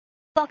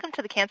Welcome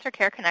to the Cancer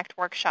Care Connect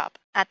workshop.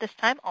 At this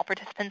time, all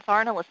participants are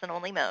in a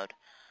listen-only mode.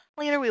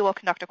 Later, we will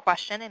conduct a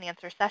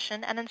question-and-answer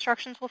session, and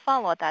instructions will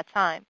follow at that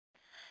time.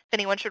 If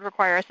anyone should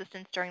require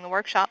assistance during the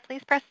workshop,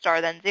 please press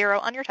star then 0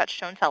 on your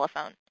touch-tone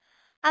telephone.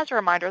 As a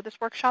reminder, this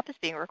workshop is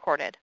being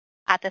recorded.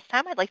 At this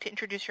time, I'd like to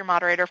introduce your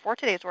moderator for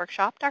today's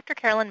workshop, Dr.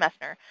 Carolyn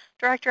Messner,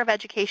 Director of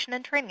Education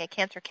and Training at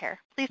Cancer Care.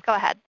 Please go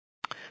ahead.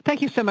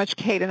 Thank you so much,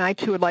 Kate, and I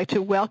too would like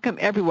to welcome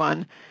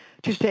everyone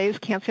to today's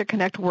Cancer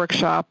Connect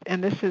workshop,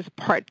 and this is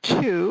part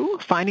 2,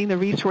 finding the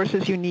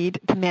resources you need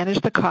to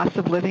manage the cost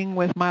of living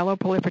with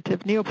myeloproliferative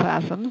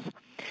neoplasms.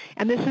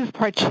 And this is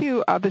part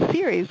 2 of the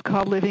series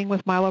called Living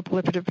with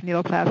Myeloproliferative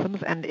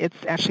Neoplasms, and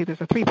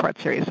there's a 3-part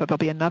series, so there'll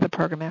be another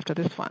program after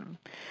this one.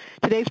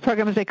 Today's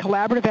program is a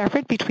collaborative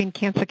effort between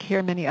Cancer Care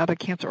and many other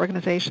cancer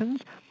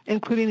organizations,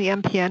 including the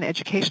MPN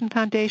Education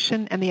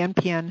Foundation and the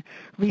MPN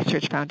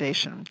Research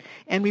Foundation.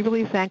 And we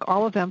really thank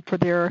all of them for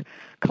their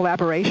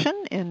collaboration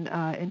in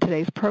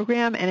today's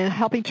program and in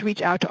helping to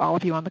reach out to all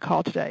of you on the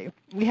call today.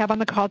 We have on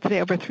the call today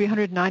over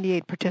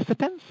 398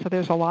 participants, so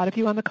there's a lot of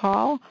you on the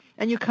call,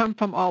 and you come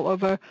from all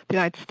over the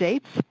United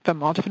States,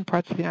 from all different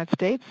parts of the United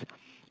States.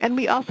 And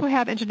we also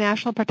have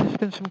international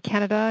participants from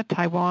Canada,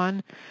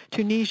 Taiwan,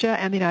 Tunisia,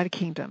 and the United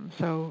Kingdom,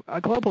 so a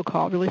global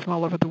call really from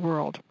all over the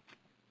world.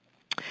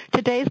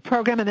 Today's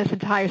program and this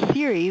entire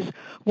series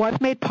was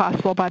made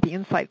possible by the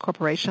Insight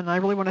Corporation, and I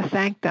really want to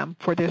thank them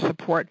for their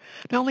support,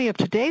 not only of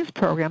today's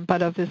program,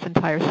 but of this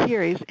entire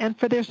series, and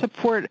for their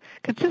support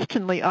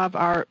consistently of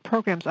our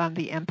programs on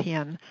the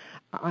MPN,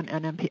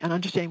 and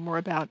understanding more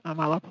about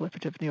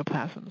myeloproliferative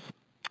neoplasms.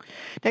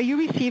 Now, you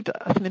received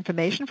some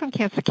information from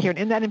Cancer Care, and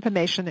in that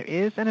information there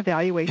is an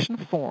evaluation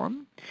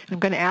form. I'm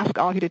going to ask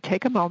all of you to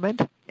take a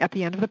moment at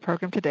the end of the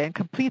program today and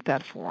complete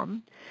that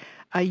form.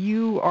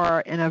 You are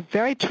in a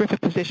very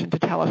terrific position to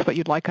tell us what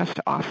you'd like us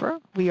to offer.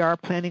 We are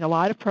planning a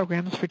lot of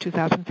programs for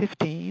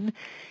 2015,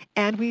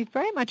 and we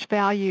very much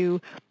value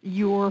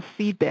your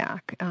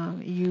feedback.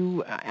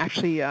 You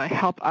actually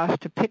help us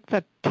to pick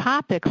the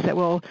topics that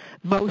will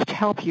most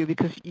help you,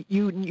 because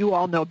you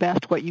all know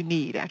best what you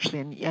need,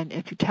 actually, and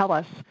if you tell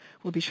us,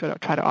 we'll be sure to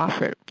try to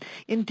offer it.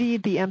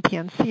 Indeed, the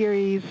MPN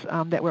series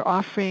that we're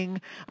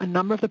offering, a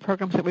number of the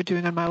programs that we're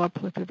doing on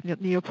myeloproliferative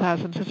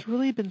neoplasms has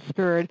really been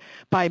spurred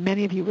by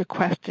many of you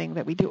requesting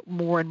that we do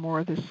more and more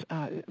of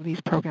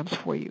these programs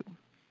for you.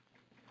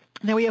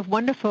 Now, we have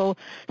wonderful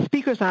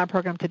speakers on our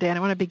program today, and I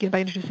want to begin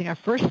by introducing our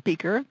first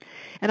speaker.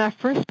 And our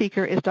first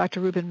speaker is Dr.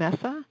 Ruben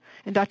Mesa.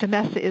 And Dr.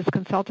 Mesa is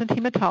consultant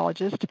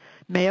hematologist,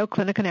 Mayo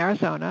Clinic in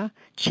Arizona,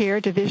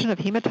 chair, Division of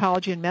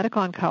Hematology and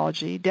Medical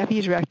Oncology,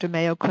 deputy director,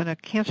 Mayo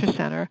Clinic Cancer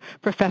Center,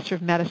 professor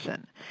of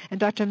medicine. And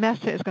Dr.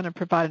 Mesa is going to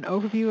provide an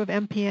overview of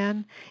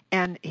MPN,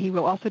 and he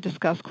will also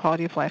discuss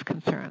quality of life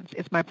concerns.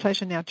 It's my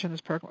pleasure now to turn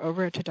this program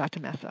over to Dr.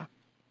 Mesa.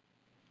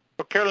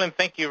 Well, Carolyn,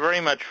 thank you very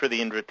much for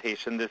the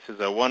invitation. This is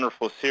a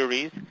wonderful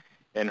series,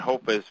 and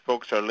hope as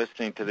folks are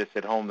listening to this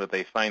at home that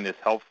they find this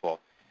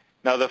helpful.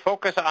 Now, the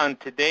focus on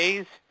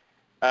today's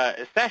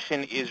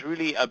session is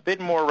really a bit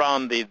more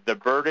around the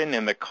burden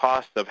and the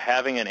cost of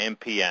having an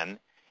MPN,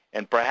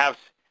 and perhaps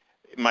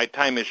my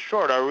time is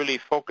short. I'll really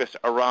focus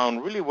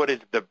around really what is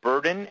the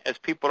burden as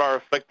people are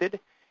afflicted,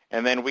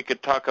 and then we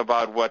could talk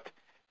about what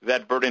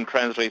that burden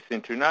translates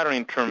into, not only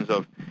in terms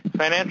of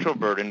financial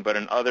burden, but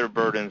in other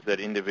burdens that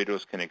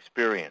individuals can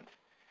experience.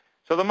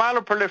 So the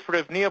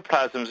myeloproliferative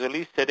neoplasms, at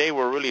least today,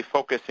 we're really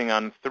focusing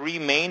on 3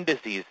 main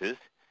diseases: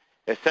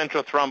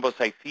 essential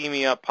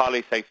thrombocythemia,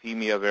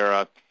 polycythemia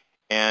vera,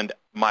 and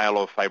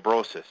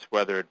myelofibrosis,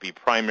 whether it be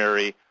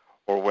primary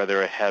or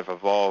whether it have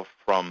evolved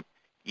from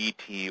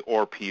ET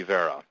or P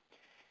vera.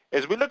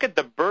 As we look at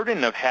the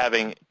burden of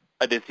having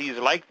a disease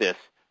like this,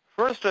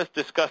 first let's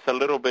discuss a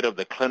little bit of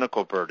the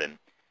clinical burden.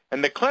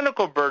 And the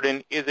clinical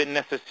burden isn't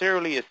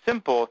necessarily as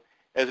simple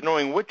as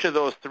knowing which of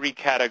those 3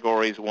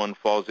 categories one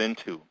falls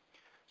into.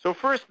 So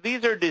first,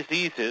 these are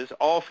diseases,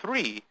 all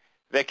 3,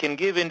 that can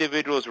give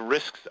individuals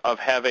risks of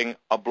having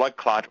a blood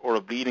clot or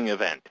a bleeding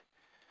event.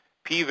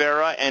 P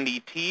vera and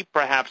ET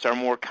perhaps are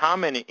more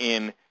common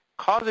in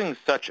causing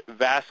such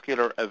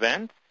vascular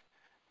events,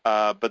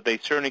 but they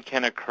certainly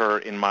can occur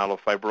in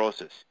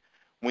myelofibrosis.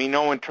 We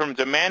know in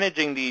terms of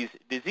managing these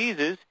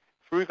diseases,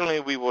 frequently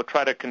we will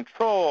try to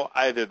control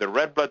either the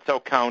red blood cell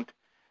count,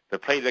 the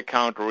platelet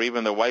count, or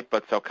even the white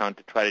blood cell count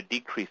to try to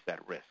decrease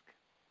that risk.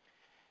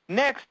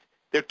 Next,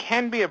 there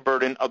can be a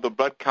burden of the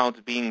blood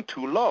counts being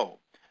too low.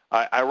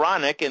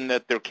 Ironic in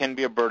that there can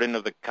be a burden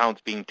of the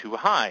counts being too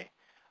high.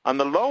 On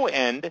the low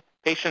end,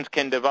 patients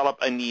can develop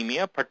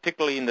anemia,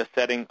 particularly in the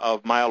setting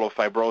of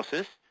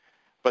myelofibrosis,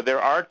 but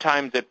there are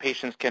times that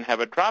patients can have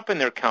a drop in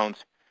their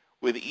counts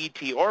with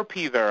ET or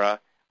P vera,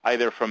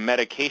 either from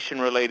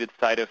medication-related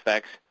side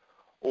effects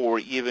or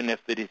even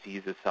if the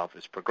disease itself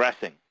is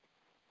progressing.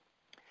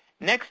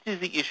 Next is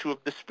the issue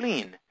of the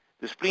spleen.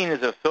 The spleen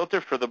is a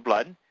filter for the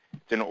blood.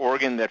 It's an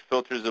organ that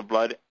filters the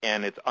blood,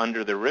 and it's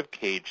under the rib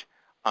cage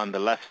on the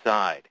left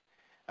side.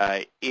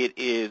 It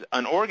is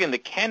an organ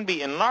that can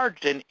be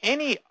enlarged in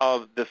any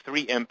of the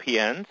 3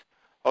 MPNs,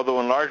 although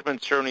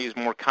enlargement certainly is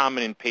more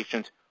common in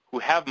patients who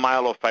have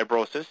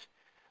myelofibrosis,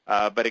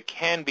 but it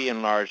can be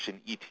enlarged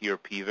in ET or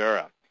P.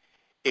 vera.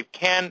 It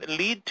can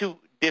lead to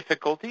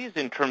difficulties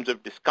in terms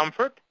of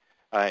discomfort.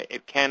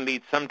 It can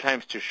lead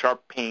sometimes to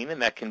sharp pain,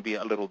 and that can be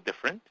a little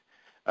different.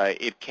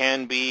 It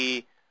can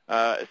be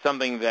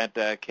something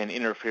that can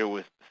interfere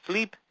with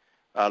sleep,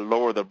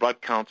 lower the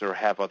blood counts, or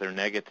have other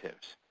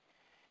negatives.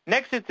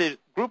 Next, it's a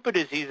group of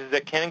diseases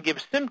that can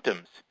give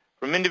symptoms,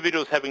 from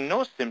individuals having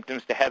no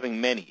symptoms to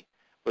having many,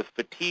 with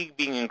fatigue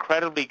being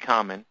incredibly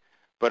common,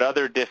 but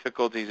other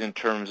difficulties in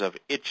terms of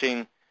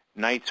itching,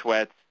 night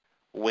sweats,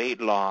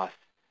 weight loss,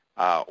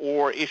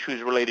 or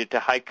issues related to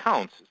high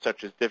counts,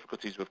 such as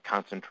difficulties with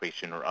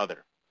concentration or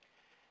other.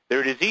 There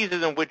are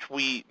diseases in which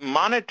we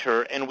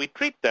monitor and we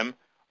treat them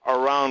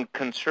around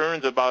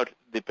concerns about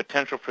the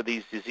potential for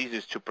these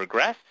diseases to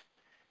progress.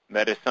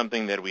 That is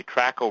something that we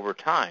track over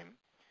time.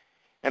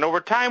 And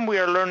over time, we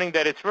are learning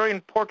that it's very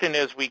important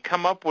as we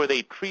come up with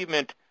a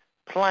treatment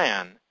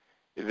plan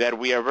that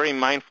we are very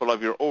mindful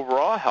of your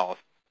overall health,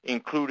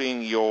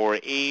 including your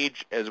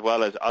age as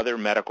well as other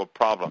medical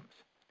problems.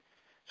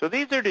 So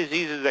these are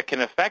diseases that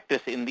can affect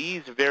us in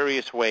these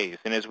various ways.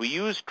 And as we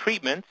use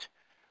treatments,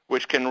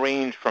 which can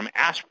range from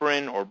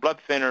aspirin or blood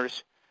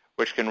thinners,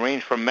 which can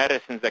range from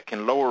medicines that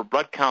can lower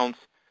blood counts,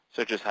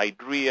 such as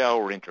Hydrea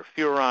or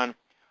interferon,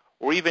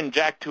 or even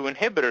JAK2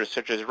 inhibitors,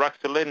 such as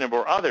ruxolitinib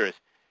or others,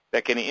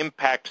 that can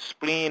impact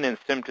spleen and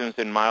symptoms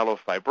in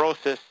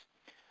myelofibrosis,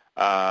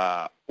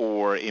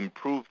 or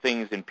improve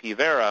things in P.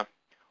 vera,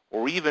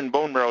 or even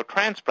bone marrow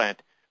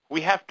transplant,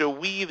 we have to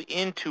weave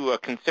into a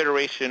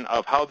consideration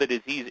of how the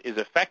disease is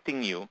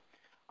affecting you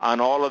on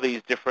all of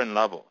these different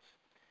levels.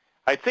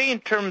 I'd say in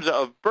terms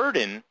of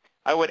burden,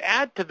 I would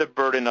add to the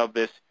burden of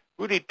this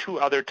really two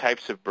other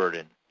types of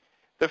burden.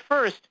 The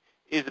first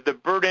is the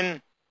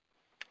burden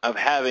of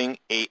having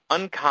an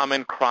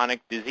uncommon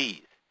chronic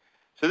disease.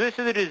 So this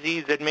is a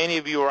disease that many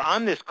of you are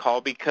on this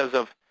call because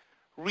of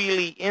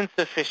really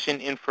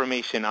insufficient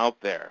information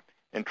out there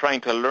and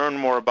trying to learn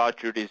more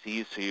about your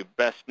disease so you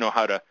best know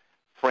how to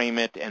frame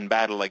it and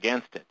battle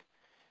against it.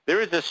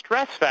 There is a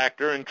stress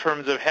factor in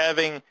terms of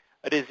having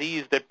a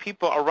disease that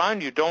people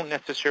around you don't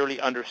necessarily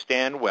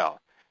understand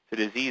well.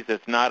 It's a disease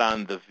that's not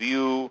on The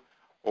View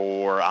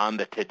or on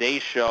the Today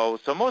Show,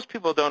 so most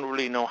people don't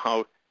really know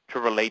how to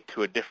relate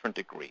to a different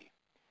degree.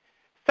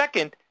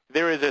 Second,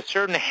 there is a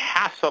certain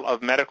hassle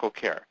of medical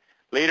care.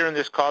 Later in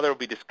this call, there will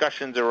be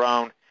discussions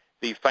around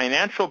the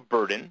financial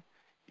burden.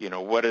 You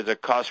know, what does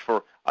it cost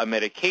for a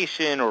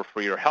medication or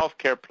for your health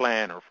care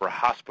plan or for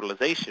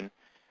hospitalization?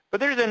 But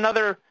there's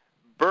another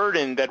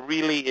burden that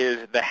really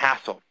is the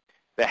hassle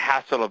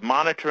of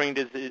monitoring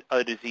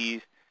a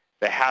disease,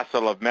 the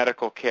hassle of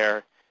medical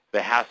care,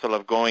 the hassle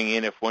of going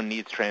in if one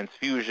needs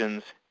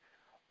transfusions,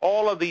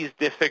 all of these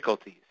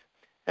difficulties.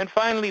 And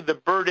finally, the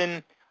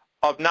burden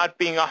of not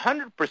being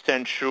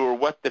 100% sure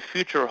what the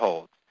future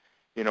holds.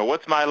 You know,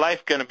 what's my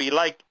life going to be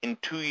like in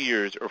 2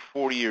 years or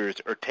 4 years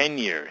or 10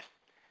 years?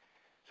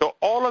 So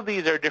all of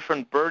these are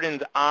different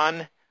burdens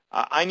on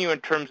you in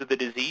terms of the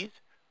disease.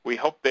 We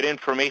hope that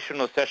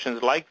informational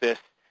sessions like this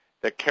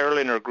that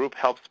Carolyn or group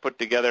helps put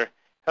together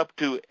help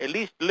to at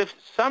least lift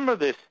some of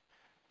this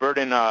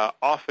burden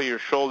off of your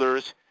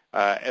shoulders,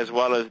 as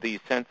well as the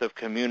sense of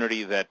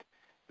community that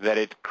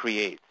it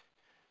creates.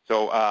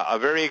 So a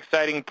very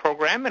exciting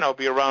program, and I'll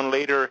be around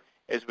later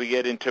as we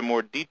get into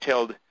more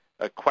detailed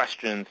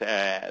questions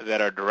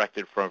that are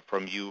directed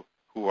from you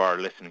who are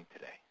listening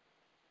today.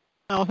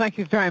 Well, thank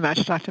you very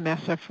much, Dr.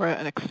 Mesa, for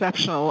an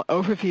exceptional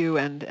overview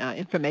and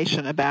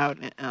information about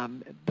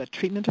the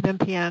treatment of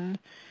MPN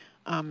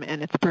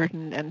and its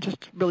burden, and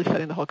just really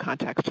setting the whole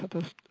context of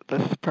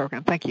this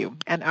program. Thank you.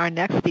 And our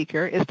next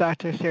speaker is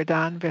Dr.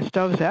 Serdan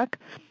Verstovsek.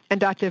 And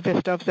Dr.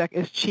 Verstovsek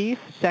is Chief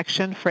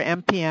Section for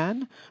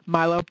MPN,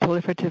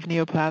 Myeloproliferative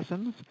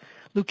Neoplasms,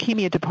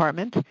 Leukemia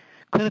Department,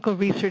 Clinical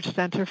Research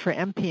Center for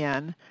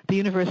MPN, the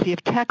University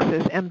of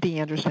Texas MD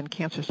Anderson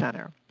Cancer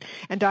Center.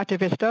 And Dr.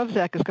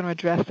 Verstovsek is going to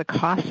address the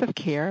costs of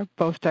care,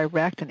 both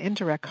direct and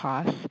indirect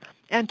costs,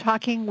 and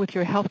talking with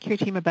your healthcare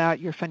team about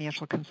your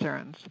financial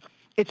concerns.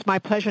 It's my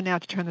pleasure now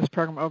to turn this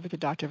program over to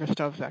Dr.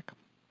 Verstovsek.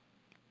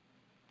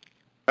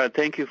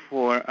 Thank you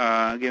for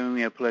giving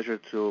me a pleasure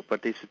to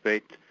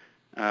participate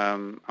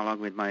along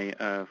with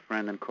my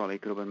friend and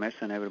colleague Ruben Mesa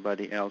and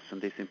everybody else on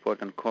this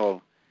important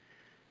call.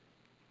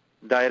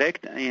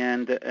 Direct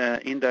and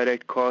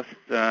indirect costs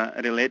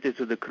related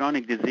to the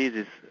chronic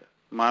diseases,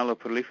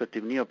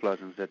 myeloproliferative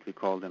neoplasms that we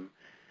call them,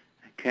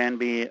 can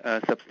be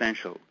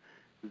substantial.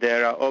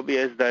 There are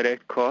obvious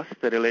direct costs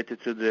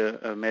related to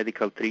the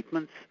medical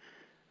treatments,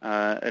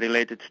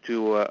 related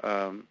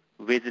to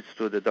visits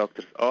to the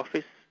doctor's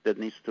office that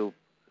needs to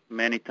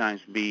many times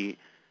be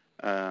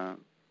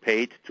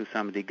paid to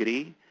some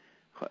degree,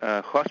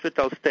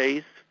 hospital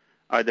stays,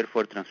 either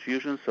for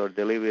transfusions or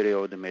delivery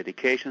of the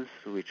medications,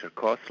 which are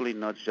costly,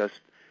 not just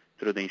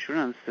through the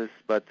insurances,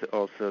 but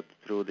also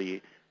through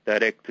the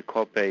direct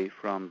copay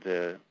from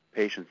the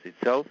patients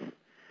itself.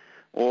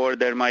 Or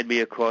there might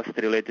be a cost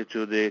related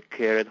to the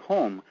care at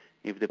home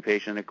if the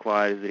patient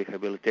requires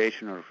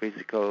rehabilitation or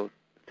physical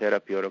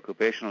therapy or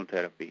occupational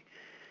therapy.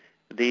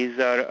 These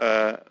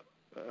are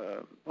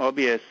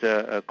obvious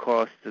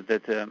costs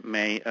that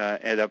may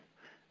add up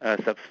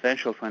a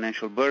substantial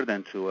financial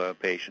burden to a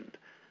patient.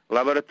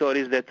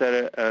 Laboratories that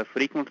are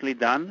frequently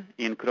done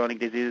in chronic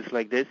diseases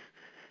like this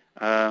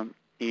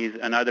is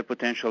another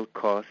potential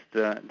cost,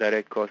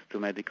 direct cost to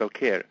medical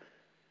care.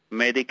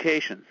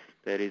 Medications.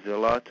 There is a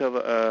lot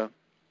of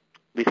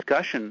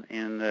discussion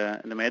in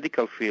the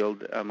medical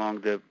field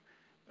among the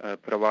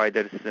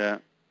providers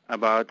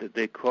about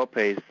the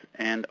copays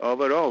and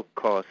overall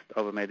cost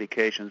of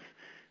medications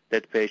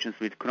that patients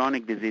with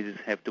chronic diseases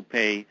have to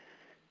pay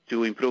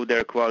to improve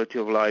their quality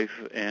of life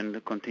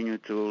and continue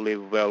to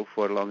live well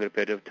for a longer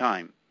period of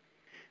time.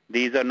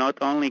 These are not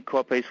only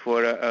copays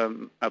for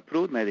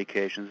approved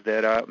medications.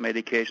 There are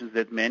medications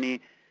that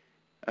many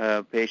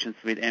patients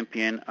with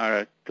MPN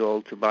are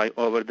told to buy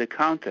over the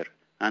counter,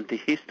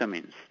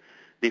 antihistamines,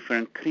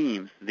 different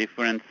creams,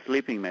 different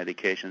sleeping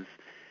medications.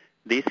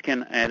 This can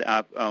add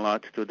up a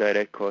lot to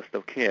direct cost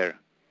of care.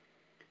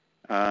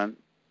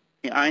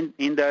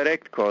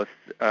 Indirect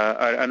costs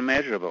are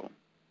unmeasurable.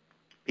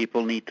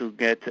 People need to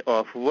get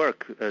off work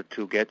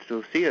to get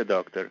to see a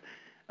doctor.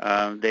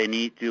 They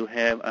need to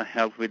have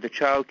help with the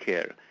child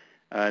care.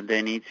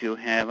 They need to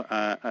have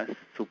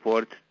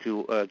support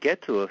to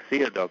get to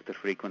see a doctor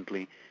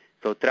frequently.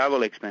 So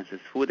travel expenses,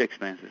 food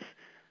expenses,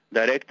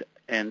 direct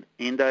and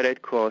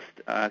indirect costs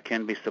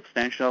can be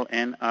substantial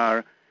and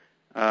are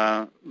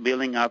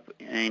building up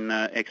in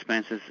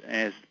expenses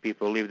as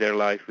people live their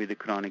life with the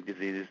chronic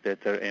diseases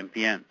that are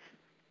MPNs.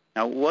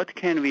 Now, what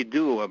can we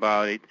do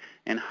about it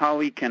and how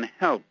we can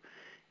help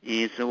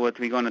is what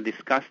we're going to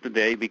discuss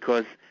today,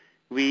 because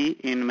we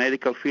in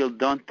medical field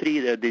don't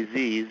treat a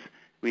disease.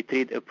 We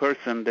treat a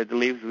person that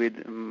lives with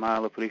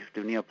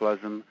myeloproliferative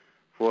neoplasm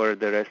for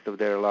the rest of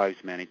their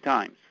lives many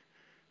times.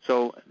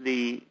 So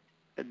the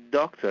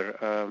doctor,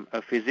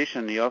 a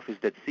physician in the office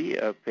that sees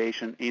a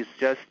patient is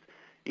just,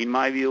 in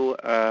my view,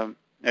 a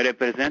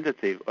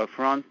representative, a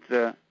front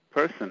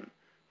person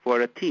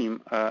for a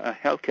team, a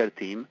healthcare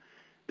team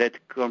that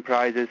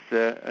comprises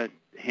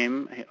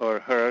him or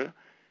her,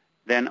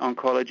 then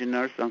oncology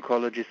nurse,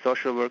 oncology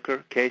social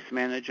worker, case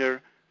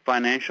manager,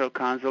 financial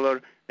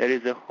counselor. There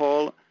is a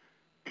whole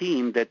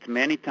team that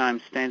many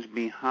times stands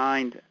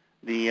behind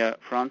the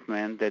front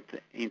man that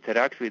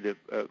interacts with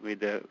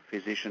the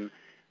physician,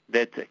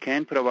 that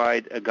can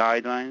provide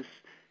guidelines,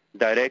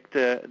 direct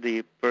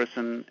the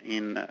person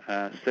in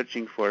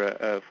searching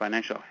for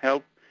financial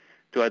help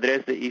to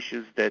address the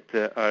issues that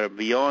are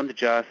beyond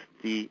just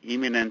the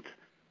imminent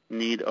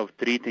need of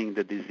treating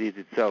the disease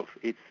itself.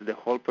 It's the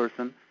whole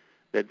person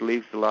that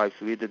lives lives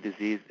with the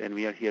disease, and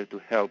we are here to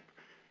help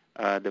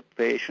the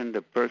patient,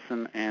 the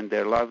person, and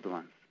their loved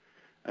ones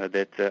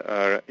that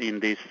are in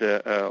this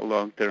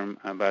long-term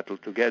battle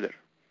together.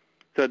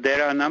 So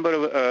there are a number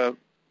of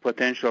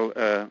potential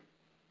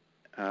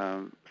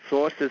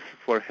sources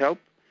for help,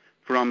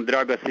 from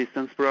drug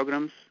assistance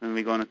programs, and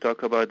we're going to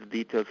talk about the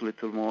details a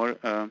little more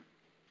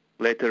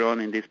later on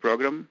in this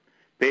program.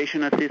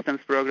 Patient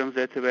assistance programs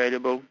that's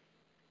available.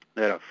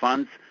 There are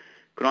funds,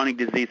 chronic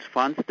disease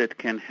funds that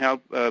can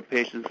help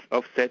patients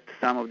offset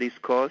some of these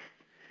costs.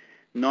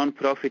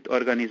 Non-profit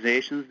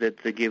organizations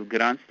that give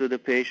grants to the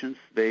patients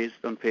based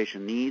on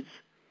patient needs.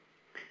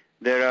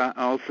 There are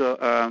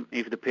also,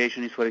 if the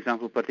patient is, for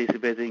example,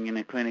 participating in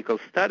a clinical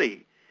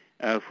study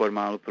for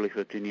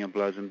myeloproliferative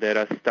neoplasm, there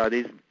are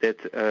studies that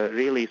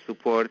really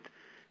support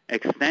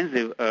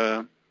extensive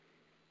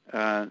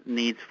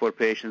needs for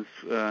patients,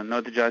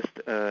 not just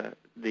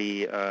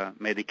the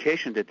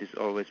medication that is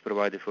always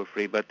provided for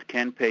free, but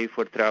can pay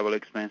for travel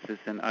expenses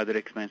and other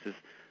expenses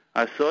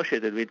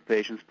associated with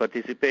patients'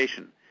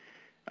 participation.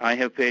 I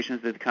have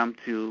patients that come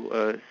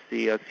to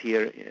see us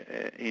here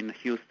in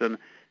Houston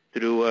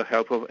through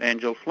help of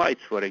Angel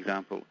Flights, for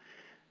example.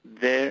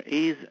 There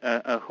is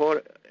a whole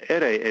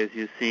array, as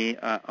you see,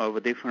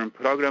 of different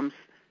programs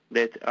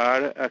that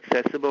are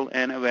accessible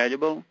and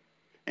available,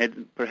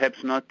 and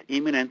perhaps not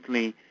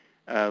imminently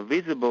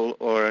visible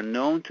or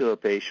known to a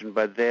patient,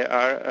 but they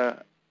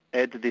are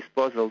at the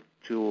disposal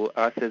to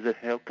us as a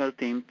healthcare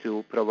team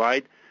to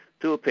provide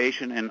to a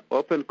patient an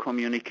open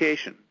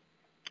communication.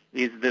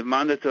 Is the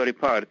mandatory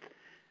part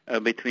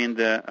between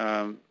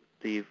the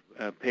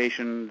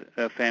patient,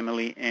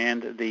 family,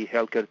 and the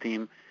healthcare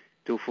team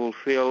to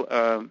fulfill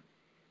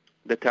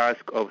the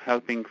task of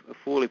helping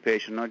fully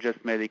patient, not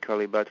just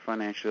medically, but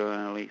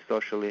financially,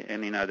 socially,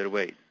 and in other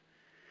ways.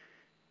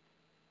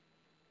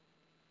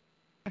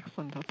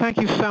 Excellent. Well, thank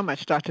you so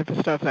much, Dr.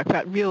 Vostovec.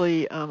 That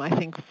really, I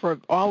think, for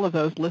all of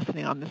those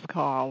listening on this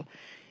call,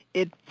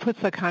 it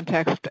puts a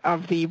context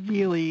of the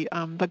really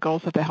the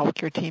goals of the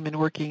healthcare team in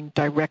working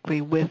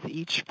directly with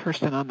each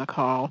person on the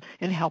call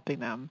and helping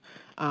them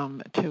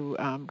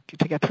to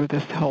get through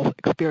this whole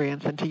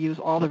experience and to use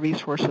all the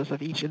resources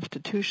of each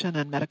institution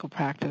and medical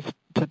practice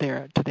to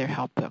their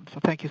help them. So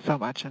thank you so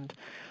much. And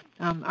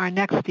our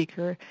next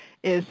speaker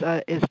is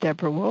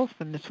Deborah Wolf,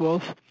 and Ms.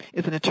 Wolf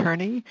is an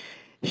attorney.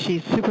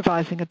 She's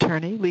supervising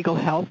attorney, legal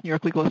health, New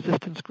York Legal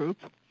Assistance Group.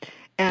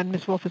 And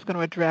Ms. Wolf is going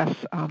to address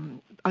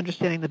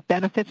understanding the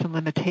benefits and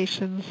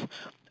limitations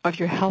of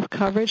your health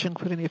coverage,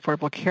 including the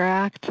Affordable Care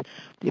Act,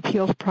 the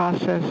appeals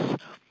process,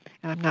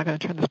 and I'm now going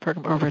to turn this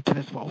program over to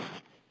Ms. Wolf.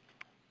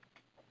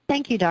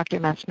 Thank you, Dr.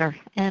 Messner,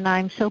 and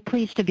I'm so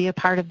pleased to be a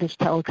part of this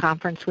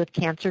teleconference with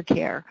Cancer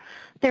Care.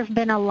 There have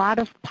been a lot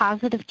of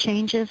positive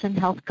changes in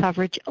health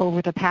coverage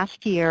over the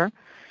past year,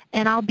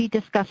 and I'll be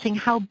discussing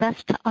how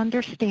best to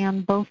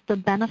understand both the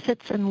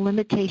benefits and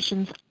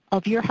limitations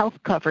of your health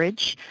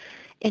coverage,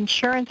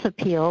 insurance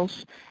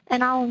appeals,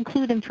 and I'll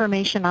include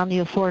information on the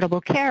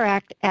Affordable Care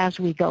Act as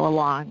we go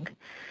along.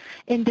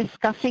 In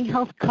discussing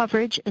health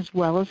coverage as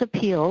well as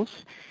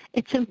appeals,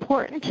 it's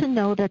important to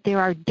know that there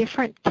are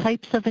different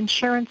types of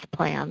insurance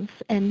plans,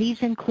 and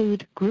these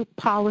include group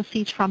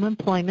policies from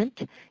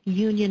employment,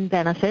 union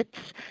benefits,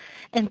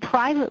 and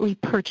privately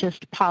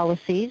purchased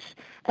policies,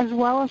 as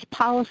well as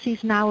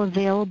policies now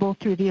available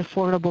through the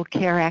Affordable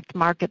Care Act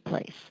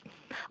marketplace.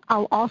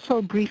 I'll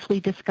also briefly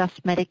discuss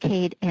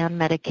Medicaid and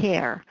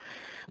Medicare.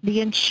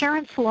 The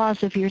insurance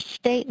laws of your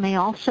state may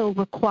also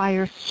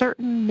require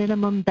certain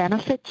minimum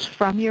benefits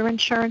from your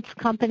insurance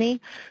company,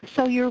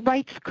 so your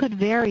rights could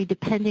vary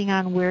depending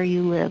on where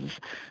you live.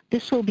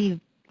 This will be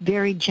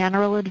very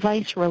general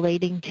advice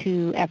relating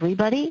to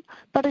everybody,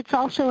 but it's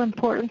also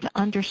important to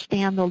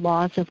understand the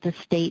laws of the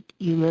state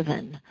you live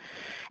in.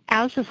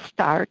 As a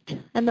start,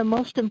 and the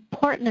most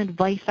important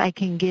advice I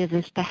can give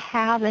is to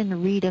have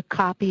and read a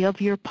copy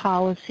of your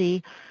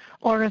policy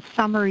or a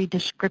summary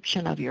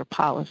description of your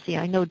policy.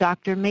 I know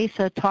Dr.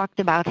 Mesa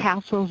talked about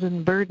hassles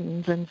and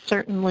burdens, and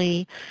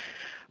certainly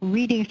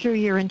reading through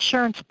your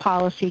insurance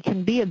policy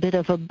can be a bit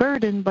of a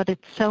burden, but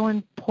it's so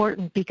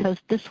important because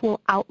this will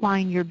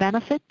outline your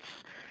benefits,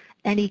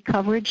 any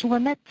coverage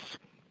limits,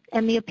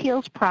 and the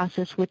appeals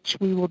process, which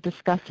we will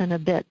discuss in a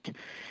bit.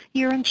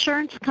 Your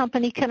insurance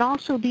company can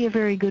also be a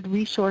very good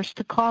resource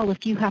to call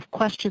if you have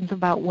questions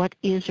about what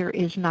is or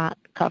is not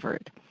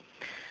covered.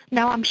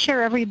 Now, I'm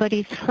sure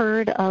everybody's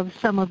heard of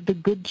some of the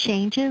good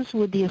changes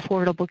with the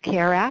Affordable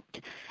Care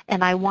Act,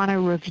 and I want to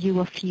review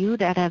a few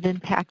that have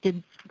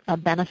impacted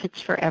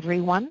benefits for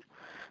everyone.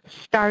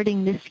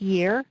 Starting this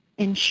year,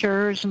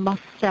 insurers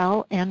must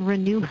sell and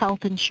renew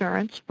health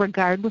insurance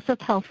regardless of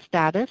health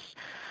status.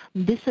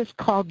 This is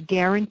called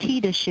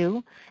guaranteed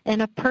issue,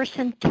 and a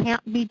person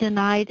can't be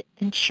denied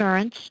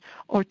insurance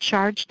or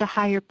charged a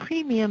higher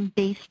premium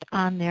based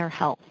on their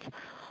health.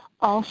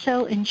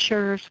 Also,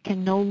 insurers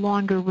can no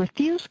longer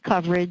refuse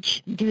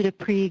coverage due to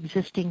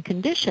pre-existing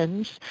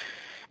conditions,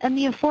 and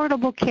the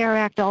Affordable Care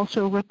Act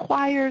also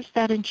requires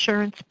that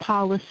insurance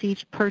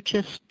policies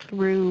purchased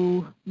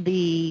through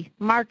the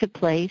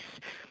marketplace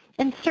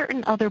and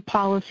certain other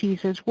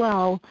policies as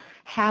well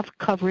have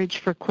coverage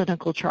for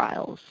clinical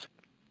trials.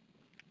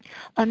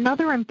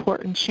 Another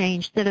important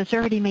change that has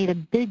already made a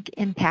big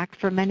impact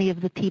for many of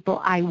the people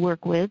I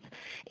work with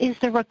is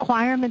the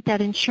requirement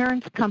that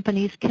insurance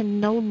companies can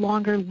no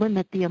longer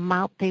limit the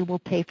amount they will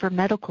pay for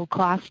medical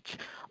costs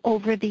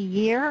over the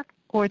year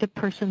or the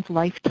person's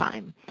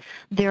lifetime.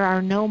 There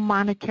are no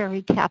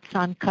monetary caps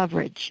on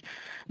coverage.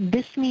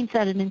 This means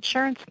that an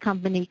insurance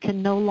company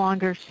can no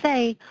longer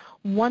say,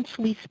 once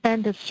we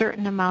spend a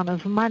certain amount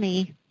of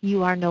money,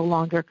 you are no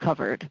longer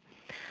covered.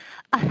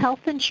 A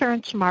health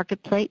insurance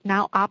marketplace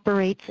now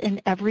operates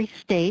in every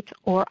state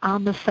or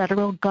on the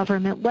federal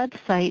government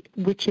website,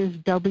 which is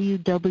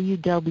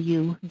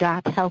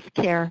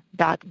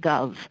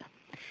www.healthcare.gov.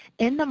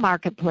 In the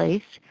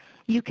marketplace,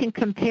 you can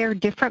compare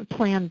different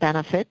plan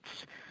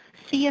benefits,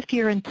 see if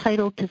you're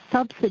entitled to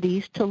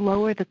subsidies to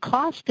lower the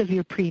cost of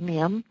your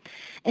premium,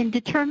 and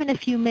determine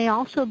if you may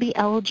also be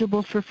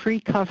eligible for free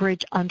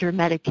coverage under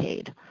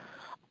Medicaid.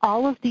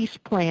 All of these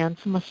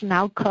plans must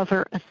now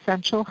cover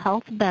essential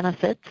health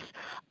benefits,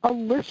 a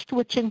list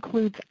which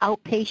includes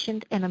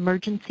outpatient and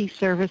emergency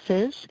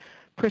services,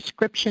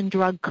 prescription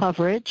drug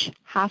coverage,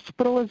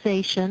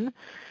 hospitalization,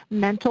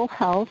 mental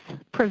health,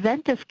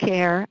 preventive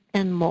care,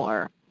 and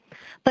more.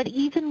 But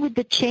even with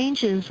the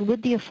changes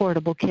with the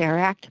Affordable Care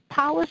Act,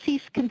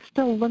 policies can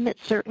still limit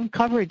certain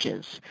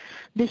coverages.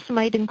 This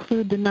might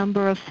include the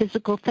number of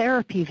physical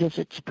therapy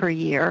visits per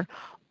year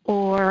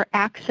or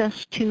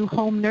access to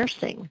home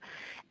nursing.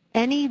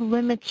 Any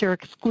limits or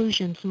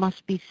exclusions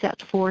must be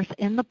set forth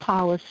in the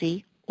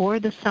policy or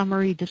the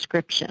summary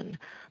description.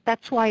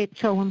 That's why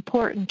it's so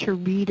important to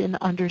read and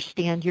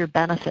understand your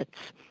benefits.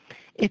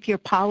 If your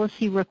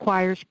policy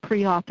requires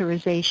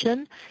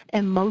pre-authorization,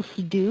 and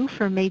most do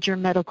for major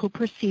medical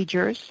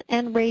procedures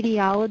and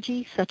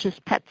radiology such as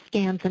PET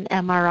scans and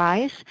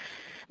MRIs,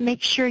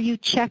 make sure you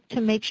check to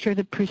make sure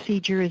the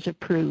procedure is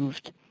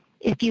approved.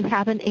 If you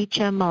have an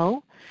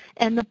HMO,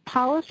 and the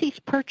policies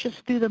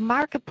purchased through the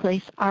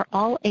marketplace are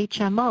all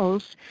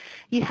HMOs,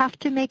 you have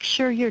to make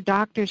sure your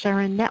doctors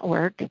are in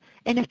network.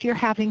 And if you're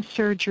having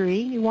surgery,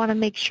 you want to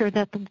make sure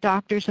that the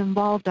doctors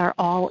involved are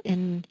all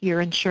in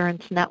your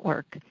insurance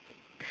network.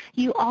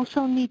 You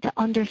also need to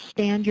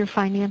understand your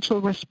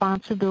financial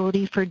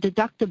responsibility for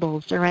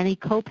deductibles or any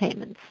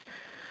copayments.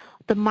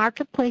 The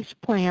marketplace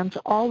plans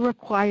all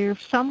require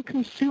some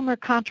consumer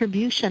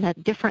contribution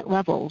at different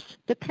levels,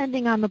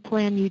 depending on the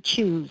plan you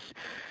choose.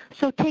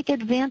 So take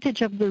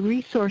advantage of the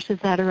resources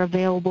that are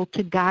available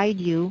to guide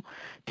you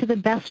to the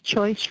best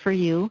choice for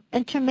you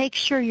and to make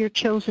sure your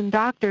chosen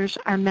doctors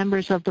are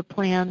members of the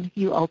plan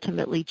you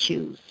ultimately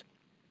choose.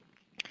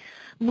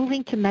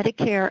 Moving to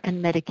Medicare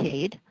and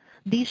Medicaid,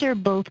 these are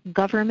both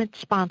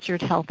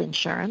government-sponsored health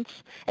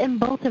insurance, and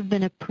both have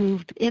been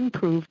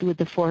improved with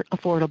the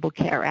Affordable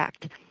Care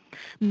Act.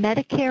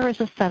 Medicare is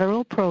a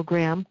federal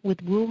program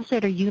with rules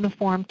that are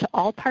uniform to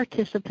all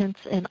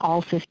participants in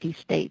all 50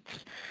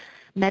 states.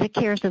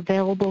 Medicare is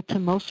available to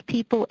most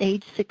people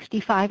age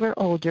 65 or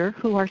older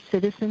who are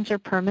citizens or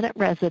permanent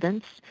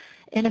residents,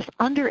 and if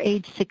under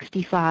age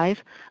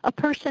 65, a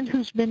person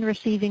who's been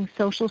receiving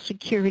Social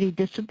Security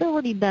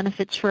disability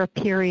benefits for a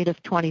period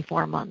of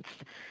 24 months.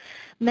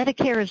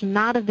 Medicare is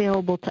not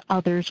available to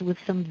others with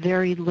some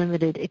very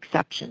limited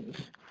exceptions.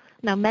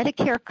 Now,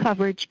 Medicare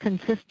coverage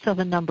consists of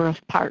a number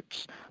of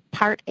parts.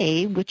 Part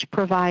A, which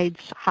provides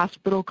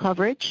hospital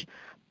coverage.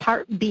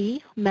 Part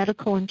B,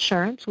 medical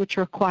insurance, which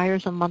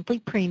requires a monthly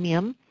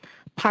premium.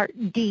 Part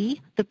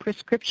D, the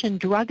prescription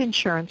drug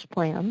insurance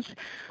plans,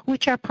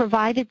 which are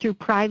provided through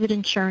private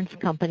insurance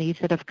companies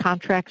that have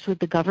contracts with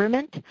the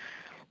government.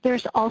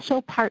 There's also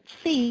Part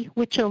C,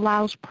 which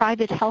allows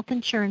private health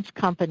insurance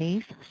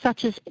companies,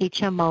 such as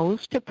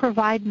HMOs, to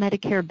provide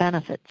Medicare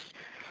benefits.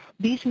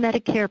 These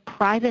Medicare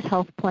private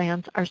health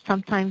plans are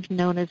sometimes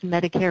known as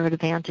Medicare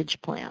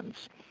Advantage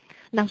plans.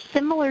 Now,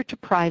 similar to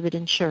private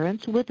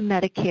insurance, with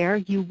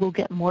Medicare, you will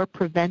get more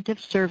preventive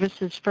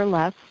services for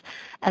less,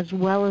 as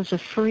well as a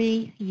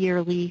free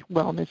yearly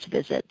wellness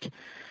visit.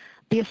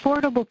 The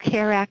Affordable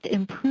Care Act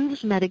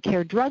improves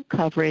Medicare drug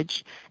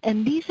coverage,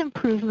 and these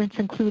improvements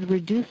include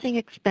reducing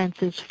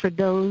expenses for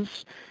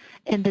those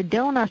in the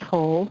donut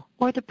hole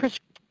or the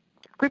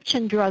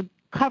prescription drug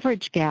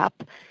coverage gap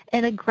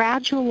and a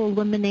gradual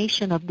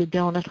elimination of the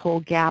donut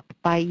hole gap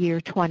by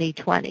year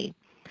 2020.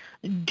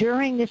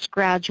 During this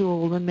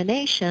gradual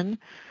elimination,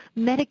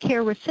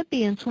 Medicare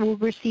recipients will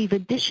receive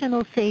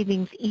additional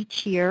savings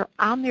each year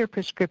on their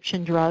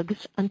prescription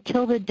drugs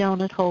until the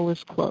donut hole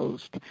is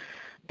closed.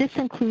 This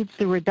includes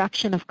the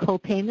reduction of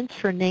copayments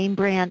for name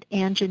brand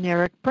and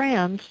generic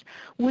brands,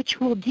 which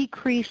will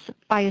decrease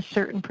by a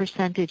certain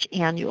percentage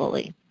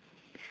annually.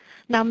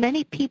 Now,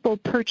 many people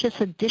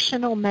purchase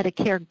additional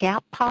Medicare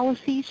gap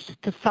policies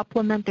to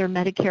supplement their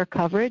Medicare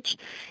coverage,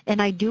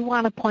 and I do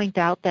want to point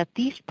out that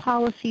these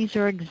policies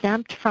are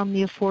exempt from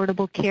the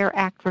Affordable Care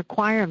Act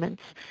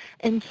requirements,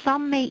 and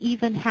some may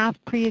even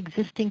have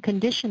pre-existing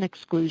condition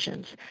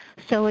exclusions.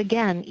 So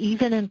again,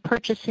 even in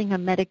purchasing a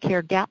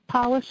Medicare gap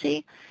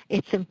policy,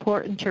 it's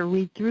important to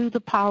read through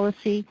the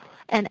policy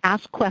and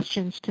ask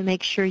questions to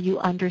make sure you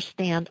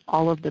understand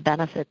all of the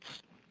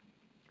benefits.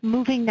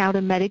 Moving now to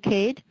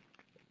Medicaid.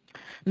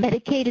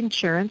 Medicaid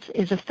insurance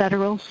is a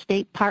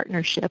federal-state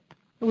partnership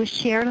with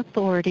shared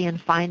authority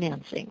and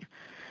financing.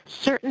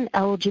 Certain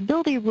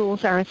eligibility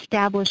rules are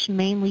established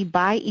mainly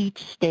by each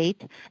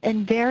state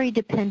and vary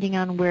depending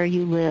on where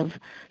you live,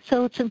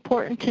 so it's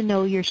important to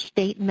know your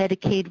state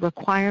Medicaid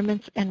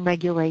requirements and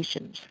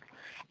regulations.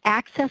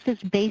 Access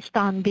is based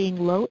on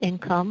being low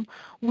income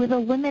with a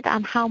limit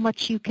on how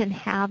much you can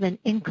have in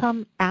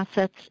income,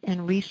 assets,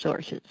 and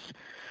resources.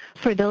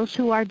 For those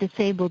who are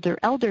disabled or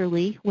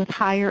elderly with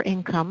higher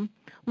income,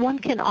 one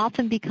can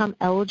often become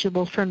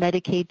eligible for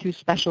Medicaid through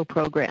special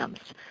programs.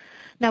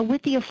 Now,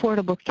 with the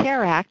Affordable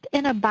Care Act,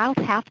 in about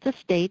half the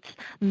states,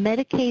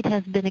 Medicaid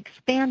has been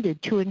expanded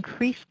to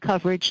increase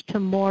coverage to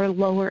more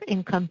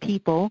lower-income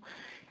people,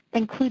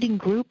 including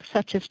groups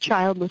such as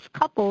childless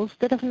couples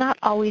that have not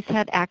always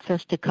had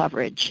access to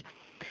coverage.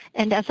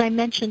 And as I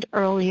mentioned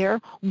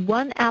earlier,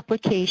 one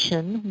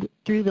application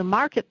through the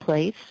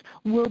marketplace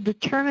will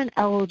determine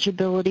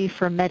eligibility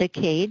for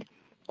Medicaid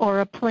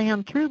or a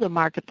plan through the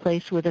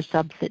marketplace with a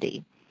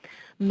subsidy.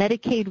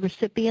 Medicaid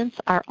recipients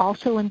are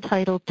also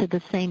entitled to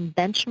the same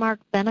benchmark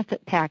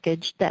benefit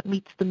package that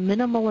meets the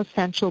minimal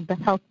essential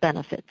health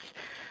benefits.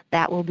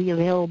 That will be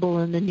available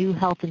in the new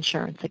health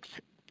insurance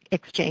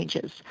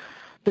exchanges.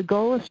 The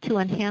goal is to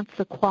enhance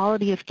the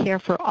quality of care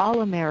for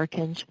all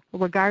Americans,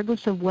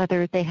 regardless of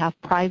whether they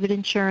have private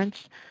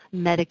insurance,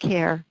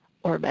 Medicare,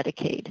 or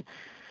Medicaid.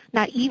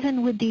 Now,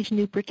 even with these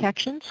new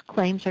protections,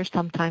 claims are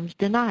sometimes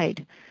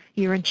denied.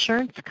 Your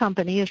insurance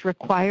company is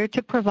required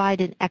to provide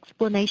an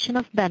explanation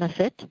of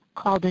benefit,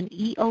 called an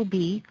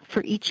EOB,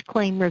 for each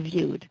claim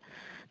reviewed.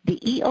 The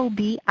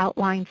EOB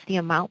outlines the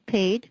amount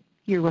paid,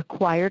 your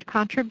required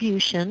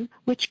contribution,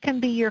 which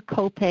can be your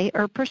copay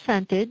or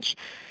percentage,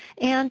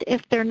 and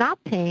if they're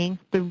not paying,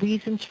 the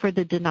reasons for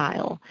the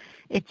denial.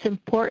 It's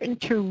important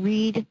to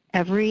read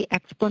every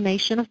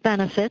explanation of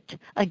benefit.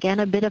 Again,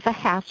 a bit of a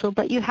hassle,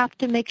 but you have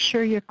to make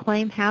sure your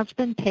claim has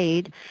been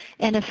paid,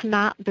 and if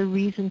not, the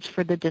reasons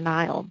for the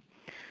denial.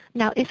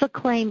 Now, if a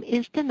claim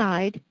is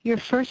denied, your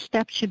first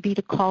step should be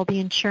to call the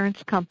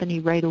insurance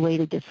company right away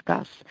to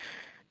discuss.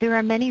 There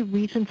are many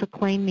reasons a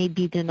claim may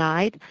be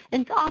denied,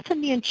 and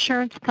often the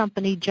insurance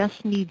company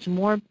just needs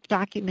more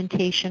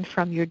documentation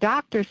from your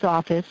doctor's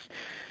office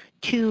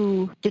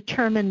to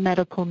determine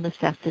medical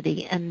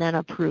necessity and then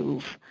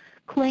approve.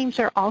 Claims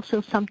are also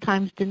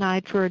sometimes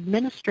denied for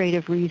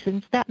administrative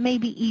reasons that may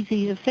be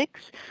easy to fix.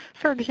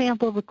 For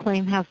example, the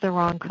claim has the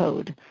wrong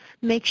code.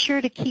 Make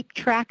sure to keep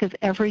track of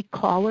every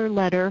call or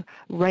letter,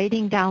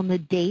 writing down the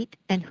date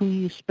and who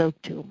you spoke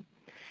to.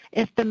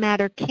 If the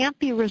matter can't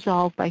be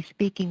resolved by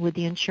speaking with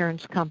the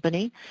insurance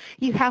company,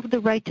 you have the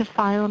right to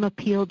file an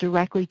appeal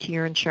directly to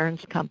your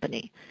insurance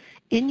company.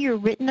 In your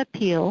written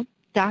appeal,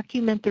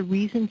 document the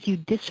reasons you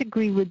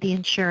disagree with the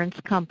insurance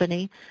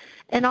company,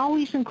 and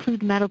always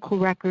include medical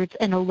records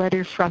and a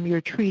letter from your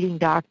treating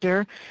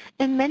doctor.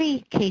 In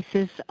many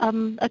cases,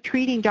 a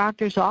treating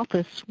doctor's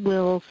office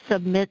will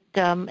submit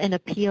an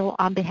appeal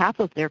on behalf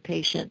of their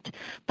patient,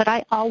 but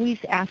I always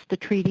ask the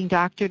treating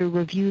doctor to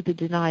review the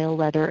denial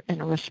letter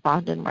and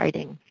respond in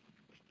writing.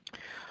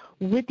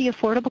 With the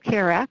Affordable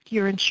Care Act,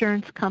 your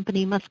insurance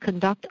company must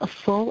conduct a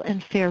full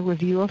and fair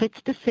review of its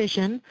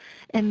decision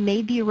and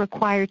may be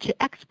required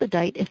to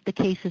expedite if the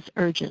case is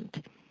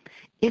urgent.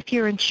 If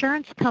your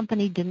insurance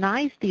company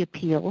denies the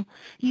appeal,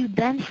 you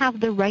then have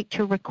the right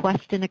to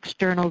request an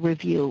external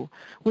review,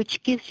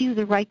 which gives you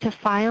the right to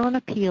file an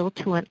appeal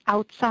to an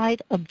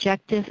outside,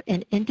 objective,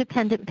 and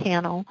independent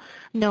panel,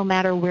 no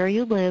matter where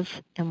you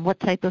live and what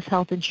type of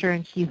health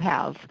insurance you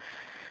have.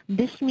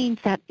 This means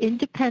that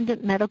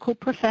independent medical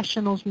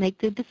professionals make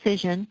the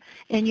decision,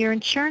 and your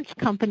insurance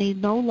company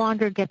no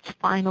longer gets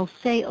final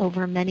say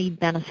over many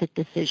benefit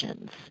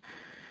decisions.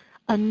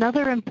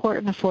 Another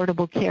important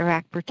Affordable Care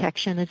Act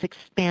protection is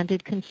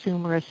expanded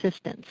consumer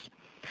assistance.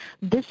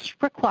 This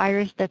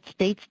requires that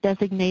states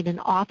designate an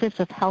Office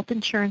of Health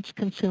Insurance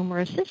Consumer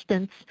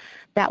Assistance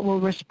that will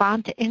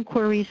respond to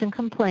inquiries and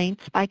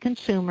complaints by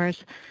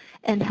consumers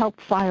and help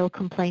file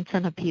complaints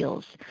and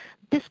appeals.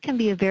 This can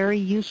be a very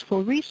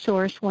useful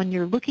resource when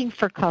you're looking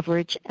for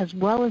coverage as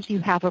well as you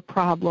have a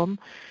problem.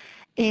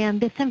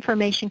 And this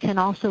information can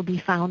also be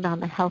found on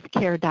the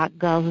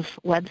healthcare.gov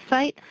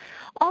website.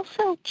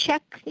 Also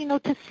check,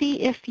 to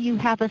see if you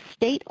have a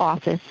state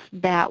office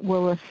that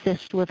will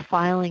assist with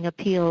filing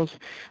appeals.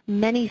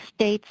 Many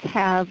states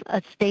have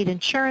a state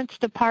insurance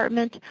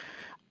department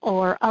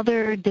or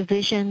other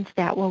divisions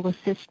that will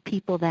assist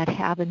people that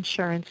have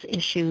insurance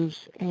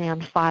issues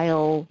and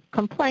file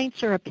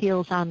complaints or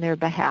appeals on their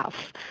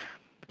behalf.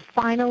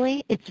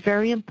 Finally, it's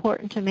very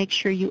important to make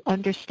sure you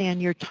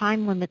understand your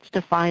time limits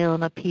to file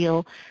an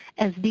appeal,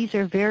 as these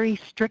are very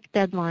strict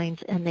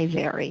deadlines and they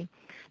vary.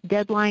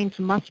 Deadlines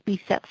must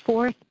be set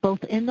forth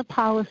both in the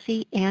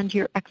policy and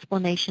your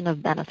explanation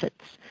of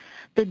benefits.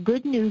 The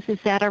good news is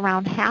that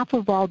around half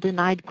of all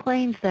denied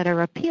claims that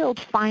are appealed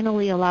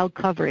finally allow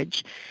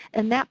coverage,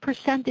 and that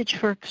percentage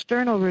for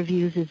external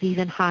reviews is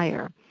even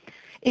higher.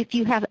 If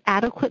you have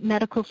adequate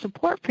medical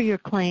support for your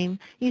claim,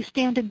 you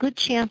stand a good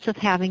chance of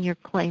having your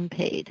claim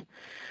paid.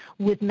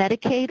 With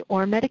Medicaid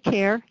or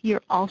Medicare,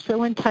 you're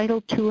also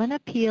entitled to an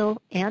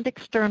appeal and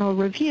external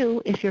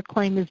review if your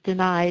claim is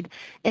denied,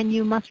 and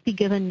you must be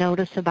given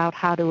notice about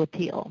how to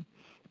appeal.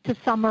 To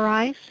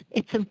summarize,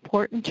 it's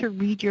important to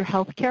read your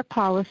health care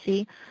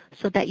policy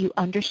so that you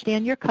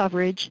understand your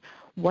coverage,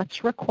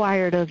 what's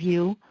required of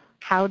you,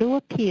 how to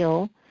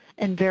appeal,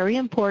 and very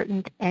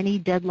important, any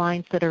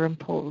deadlines that are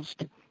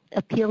imposed.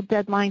 Appeal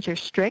deadlines are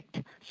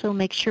strict, so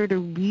make sure to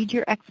read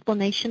your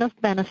explanation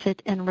of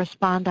benefit and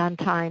respond on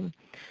time.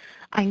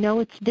 I know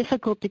it's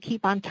difficult to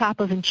keep on top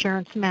of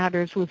insurance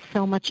matters with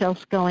so much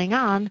else going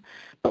on,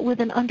 but with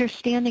an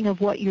understanding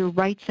of what your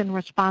rights and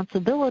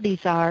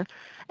responsibilities are,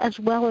 as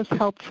well as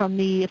help from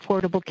the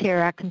Affordable Care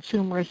Act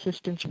Consumer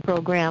Assistance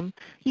Program,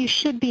 you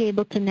should be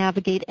able to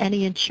navigate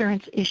any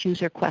insurance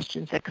issues or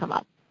questions that come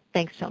up.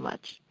 Thanks so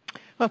much.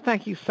 Well,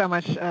 thank you so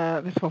much,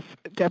 Ms. Wolf,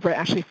 Deborah,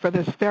 actually, for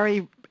this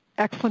very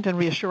excellent and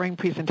reassuring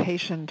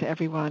presentation to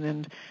everyone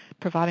and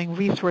providing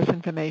resource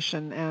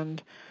information.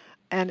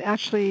 And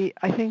actually,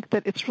 I think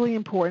that it's really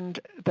important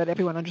that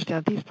everyone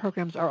understands these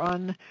programs are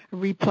on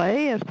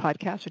replay as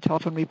podcasts or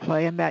telephone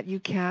replay, and that you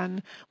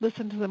can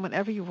listen to them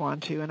whenever you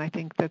want to. And I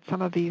think that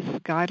some of these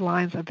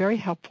guidelines are very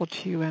helpful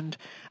to you. And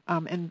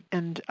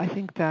I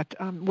think that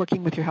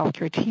working with your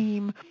healthcare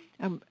team,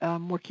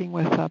 working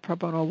with pro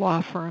bono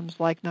law firms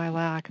like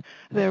NILAC,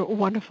 they're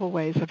wonderful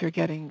ways of you're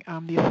getting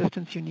the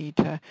assistance you need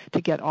to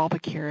get all the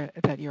care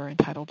that you're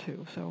entitled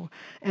to. So,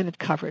 and it's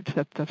coverage.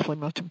 That's really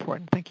most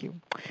important. Thank you.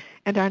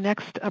 And our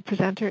next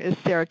presenter is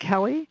Sarah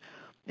Kelly.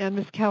 And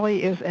Ms.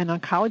 Kelly is an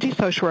oncology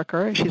social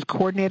worker. She's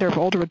coordinator of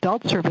older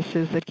adult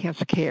services at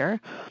Cancer Care.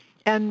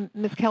 And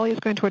Ms. Kelly is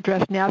going to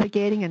address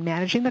navigating and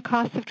managing the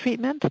costs of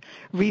treatment,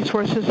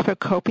 resources for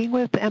coping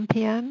with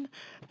MPN,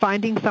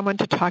 finding someone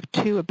to talk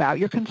to about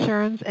your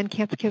concerns, and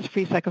Cancer Care's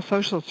free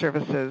psychosocial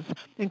services,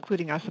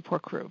 including our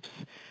support groups.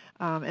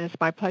 And it's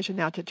my pleasure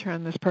now to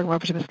turn this program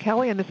over to Ms.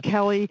 Kelly. And Ms.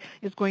 Kelly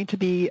is going to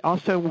be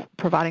also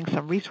providing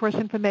some resource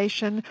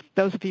information.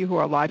 Those of you who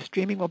are live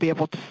streaming will be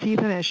able to see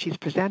them as she's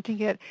presenting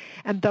it.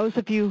 And those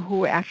of you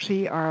who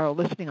actually are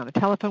listening on the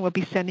telephone will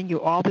be sending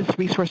you all this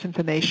resource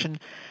information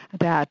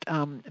that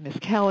Ms.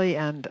 Kelly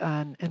and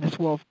Ms.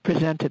 Wolf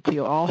presented. So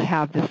you'll all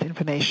have this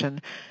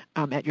information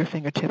at your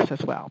fingertips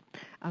as well.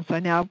 So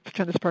I now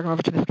turn this program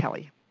over to Ms.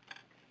 Kelly.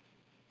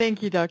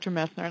 Thank you, Dr.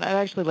 Messner, and I'd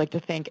actually like to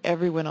thank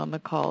everyone on the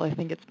call. I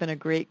think it's been a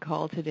great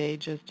call today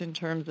just in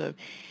terms of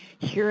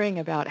hearing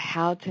about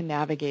how to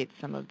navigate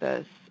some of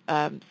this.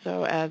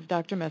 So as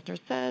Dr. Messner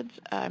said,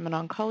 I'm an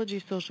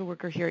oncology social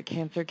worker here at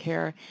Cancer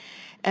Care,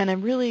 and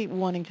I'm really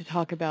wanting to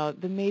talk about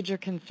the major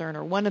concern,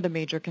 or one of the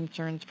major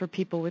concerns for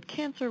people with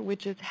cancer,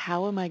 which is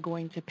how am I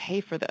going to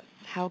pay for this?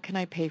 How can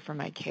I pay for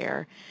my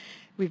care?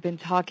 We've been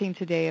talking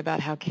today about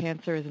how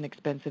cancer is an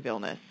expensive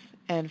illness,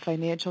 and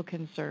financial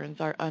concerns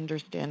are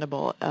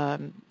understandable,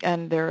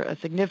 and they're a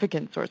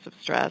significant source of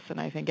stress, and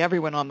I think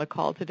everyone on the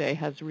call today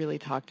has really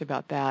talked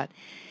about that.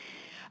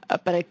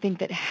 But I think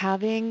that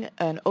having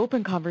an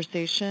open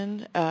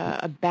conversation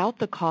about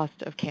the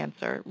cost of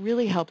cancer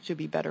really helps you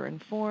be better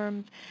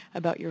informed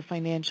about your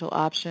financial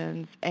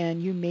options,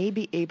 and you may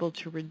be able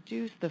to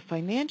reduce the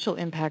financial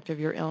impact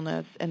of your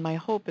illness, and my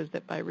hope is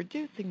that by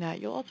reducing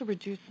that, you'll also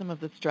reduce some of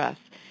the stress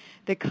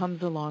that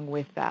comes along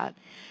with that.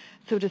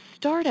 So to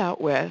start out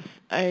with,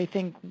 I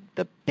think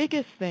the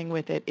biggest thing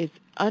with it is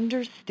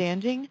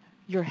understanding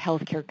your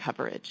healthcare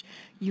coverage.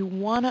 You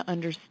want to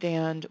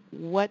understand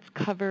what's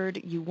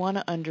covered. You want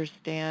to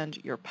understand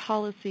your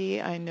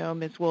policy. I know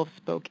Ms. Wolf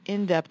spoke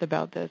in depth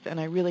about this, and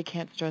I really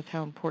can't stress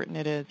how important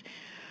it is.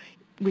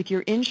 With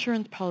your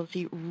insurance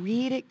policy,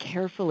 read it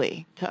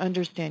carefully to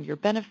understand your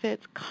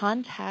benefits.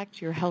 Contact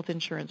your health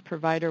insurance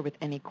provider with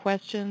any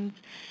questions.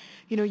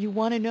 You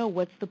want to know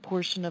what's the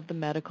portion of the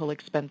medical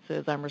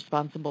expenses I'm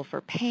responsible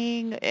for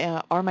paying.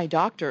 Are my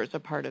doctors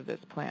a part of this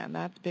plan?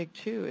 That's big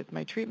too. Is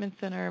my treatment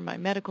center, my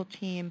medical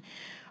team,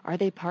 are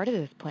they part of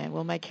this plan?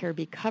 Will my care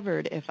be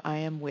covered if I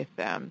am with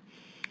them?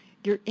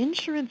 Your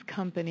insurance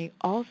company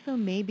also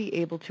may be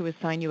able to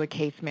assign you a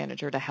case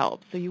manager to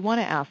help. So you want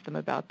to ask them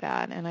about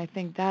that. And I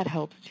think that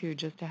helps too,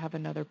 just to have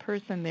another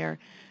person there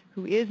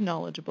who is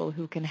knowledgeable,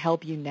 who can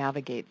help you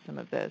navigate some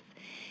of this.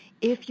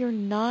 If you're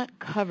not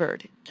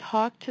covered,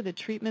 talk to the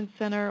treatment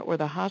center or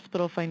the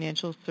hospital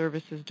financial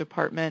services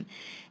department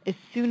as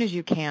soon as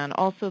you can,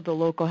 also the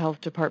local health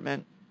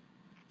department.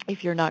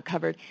 If you're not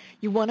covered,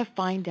 you want to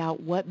find out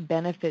what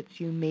benefits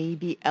you may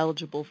be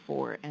eligible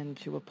for and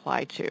to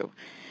apply to.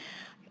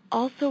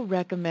 Also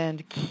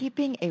recommend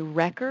keeping a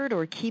record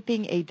or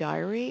keeping a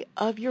diary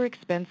of your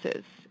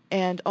expenses,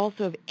 and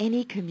also of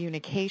any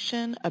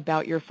communication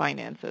about your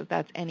finances.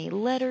 That's any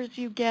letters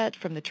you get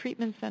from the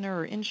treatment center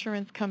or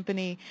insurance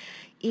company,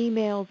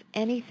 emails,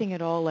 anything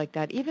at all like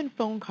that, even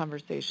phone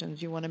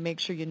conversations. You want to make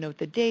sure you note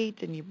the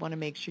date, and you want to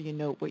make sure you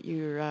note what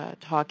you're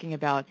talking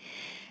about.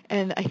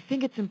 And I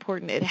think it's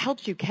important. It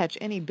helps you catch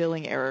any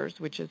billing errors,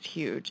 which is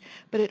huge,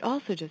 but it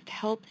also just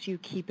helps you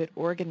keep it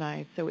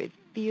organized so it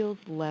feels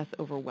less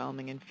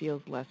overwhelming and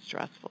feels less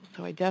stressful.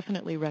 So I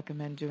definitely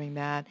recommend doing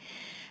that.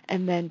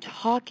 And then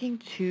talking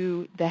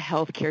to the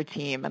healthcare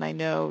team. And I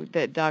know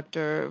that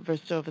Dr.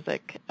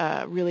 Verstovic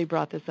really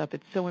brought this up.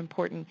 It's so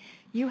important.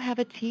 You have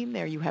a team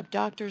there. You have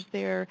doctors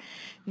there,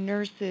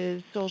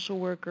 nurses, social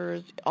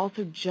workers,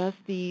 also just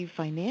the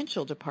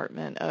financial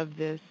department of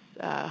this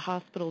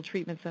hospital,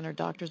 treatment center,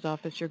 doctor's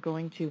office you're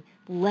going to.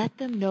 Let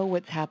them know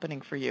what's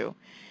happening for you.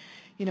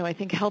 I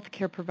think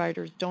healthcare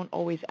providers don't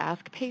always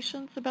ask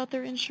patients about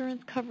their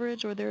insurance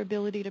coverage or their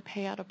ability to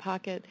pay out of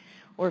pocket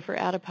or for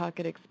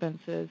out-of-pocket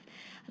expenses.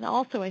 And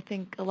also, I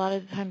think a lot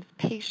of times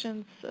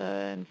patients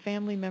and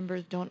family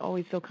members don't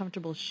always feel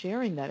comfortable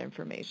sharing that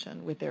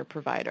information with their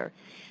provider.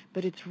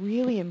 But it's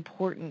really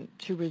important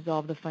to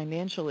resolve the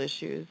financial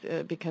issues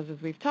because,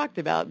 as we've talked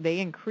about, they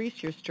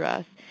increase your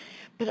stress.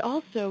 But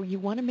also, you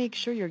want to make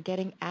sure you're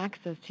getting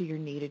access to your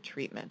needed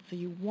treatment. So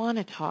you want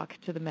to talk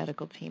to the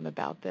medical team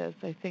about this.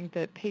 I think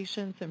that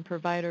patients and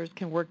providers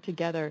can work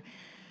together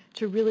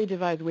to really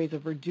devise ways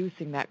of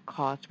reducing that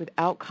cost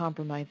without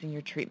compromising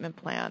your treatment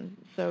plan.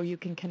 So you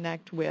can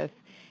connect with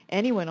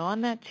anyone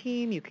on that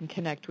team. You can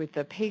connect with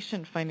the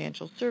patient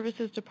financial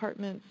services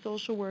department,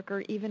 social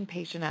worker, even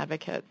patient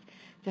advocates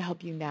to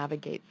help you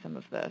navigate some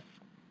of this.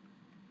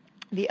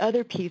 The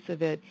other piece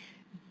of it,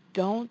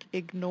 don't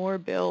ignore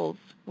bills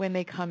when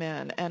they come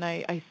in. And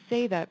I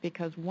say that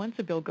because once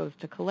a bill goes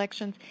to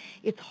collections,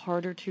 it's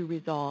harder to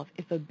resolve.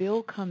 If a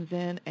bill comes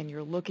in and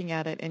you're looking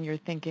at it and you're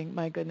thinking,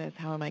 my goodness,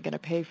 how am I going to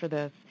pay for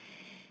this?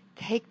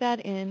 Take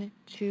that in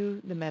to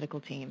the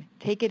medical team.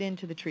 Take it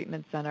into the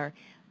treatment center.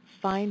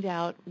 Find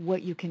out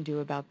what you can do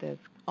about this.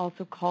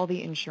 Also call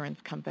the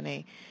insurance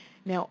company.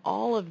 Now,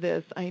 all of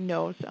this, I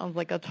know, sounds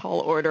like a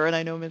tall order, and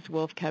I know Ms.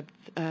 Wolf kept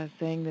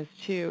saying this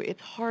too.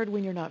 It's hard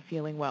when you're not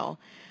feeling well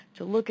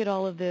to look at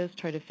all of this,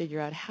 try to figure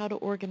out how to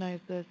organize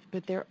this,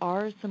 but there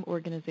are some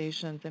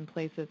organizations and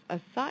places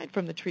aside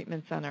from the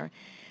treatment center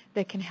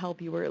that can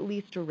help you or at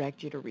least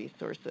direct you to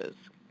resources.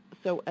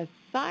 So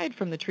aside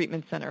from the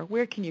treatment center,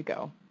 where can you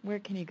go? Where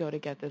can you go to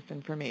get this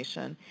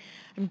information?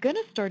 I'm going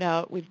to start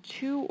out with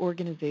two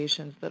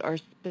organizations that are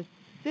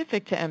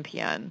specific to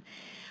MPN.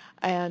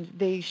 And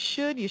you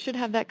should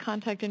have that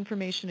contact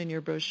information in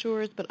your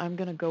brochures, but I'm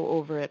going to go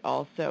over it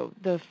also.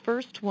 The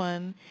first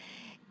one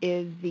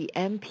is the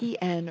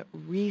MPN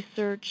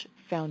Research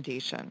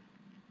Foundation.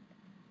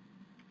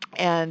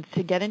 And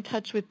to get in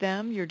touch with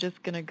them, you're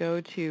just going to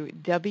go to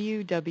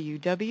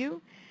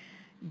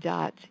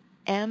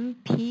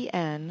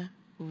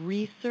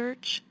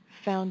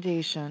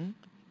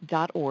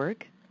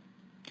www.mpnresearchfoundation.org.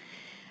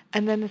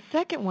 And then the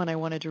second one I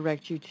want to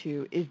direct you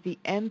to is the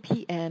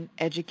MPN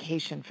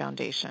Education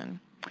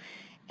Foundation.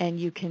 And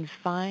you can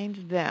find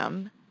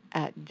them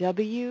at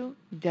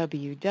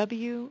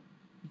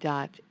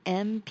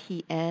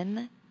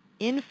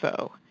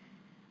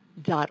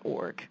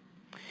www.mpninfo.org.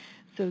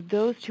 So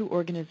those two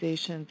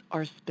organizations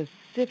are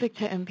specific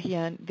to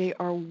MPN. They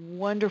are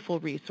wonderful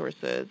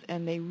resources,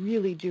 and they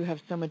really do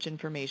have so much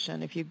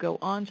information. If you go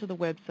onto the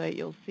website,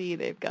 you'll see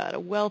they've got a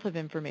wealth of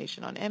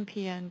information on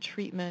MPN,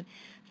 treatment,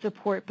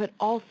 support, but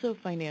also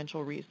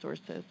financial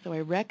resources. So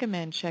I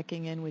recommend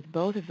checking in with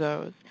both of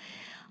those.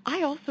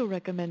 I also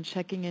recommend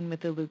checking in with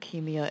the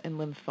Leukemia and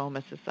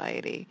Lymphoma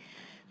Society.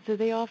 So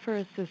they offer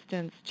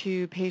assistance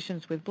to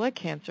patients with blood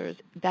cancers.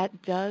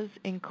 That does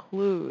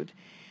include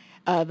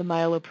the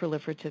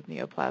myeloproliferative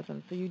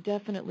neoplasms. So you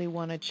definitely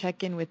want to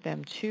check in with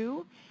them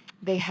too.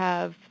 They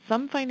have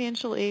some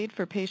financial aid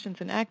for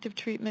patients in active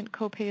treatment,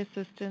 copay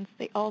assistance.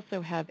 They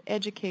also have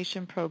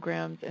education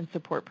programs and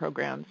support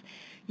programs.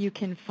 You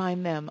can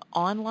find them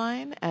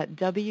online at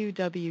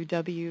www.lls.org.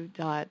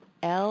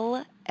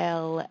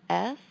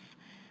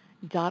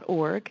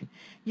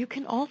 You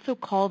can also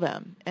call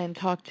them and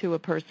talk to a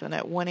person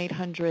at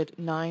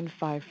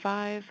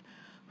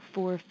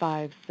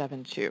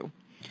 1-800-955-4572.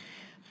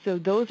 So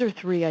those are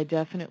three I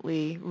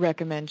definitely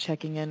recommend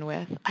checking in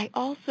with. I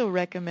also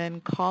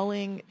recommend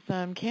calling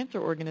some cancer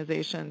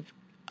organizations.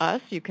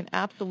 You can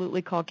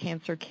absolutely call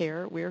Cancer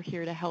Care. We're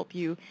here to help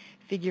you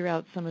figure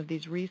out some of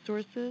these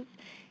resources.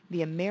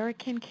 The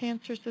American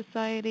Cancer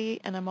Society,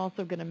 and I'm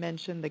also going to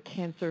mention the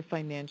Cancer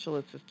Financial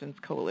Assistance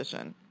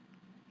Coalition.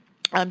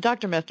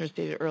 Dr. Messner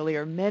stated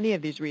earlier, many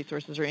of these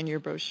resources are in your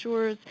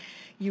brochures.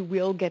 You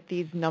will get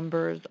these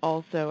numbers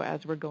also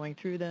as we're going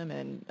through them,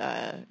 and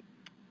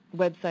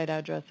website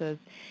addresses.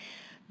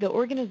 The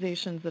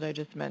organizations that I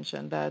just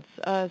mentioned, that's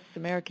us,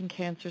 American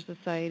Cancer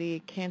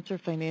Society, Cancer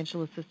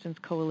Financial Assistance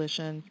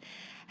Coalitions,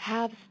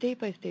 have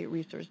state-by-state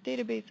resource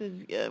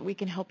databases. We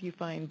can help you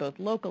find both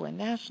local and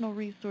national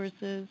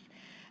resources.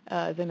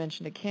 As I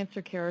mentioned, at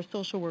Cancer Care, our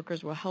social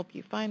workers will help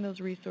you find those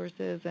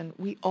resources, and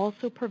we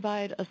also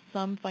provide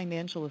some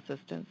financial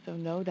assistance, so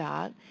know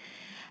that.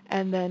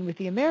 And then with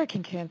the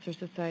American Cancer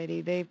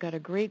Society, they've got a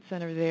great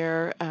center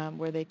there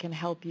where they can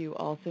help you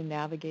also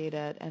navigate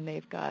it, and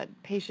they've got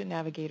patient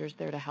navigators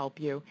there to help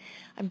you.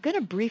 I'm going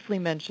to briefly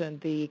mention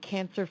the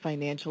Cancer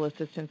Financial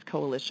Assistance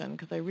Coalition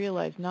because I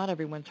realize not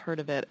everyone's heard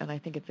of it, and I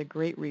think it's a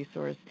great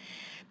resource.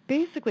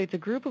 Basically, it's a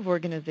group of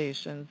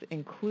organizations,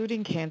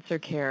 including Cancer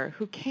Care,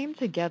 who came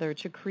together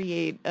to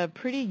create a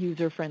pretty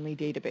user-friendly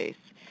database,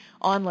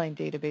 online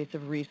database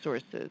of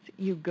resources.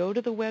 You go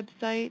to the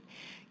website,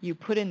 you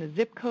put in the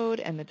zip code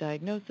and the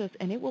diagnosis,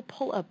 and it will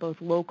pull up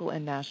both local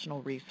and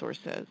national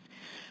resources.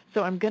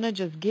 So I'm going to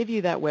just give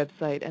you that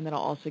website, and then I'll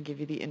also give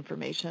you the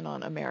information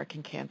on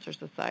American Cancer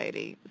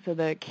Society. So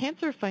the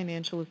Cancer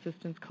Financial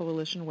Assistance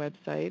Coalition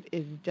website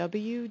is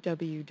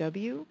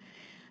www.cancerfac.org.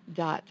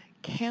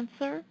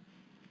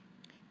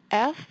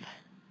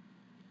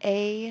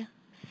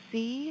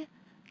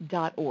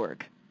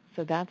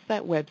 So that's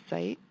that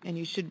website, and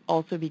you should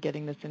also be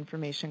getting this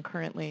information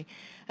currently.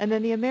 And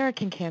then the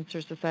American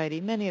Cancer Society,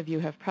 many of you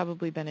have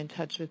probably been in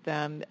touch with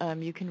them.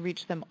 You can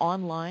reach them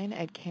online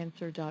at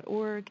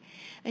cancer.org,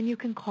 and you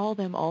can call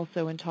them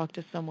also and talk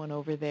to someone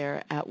over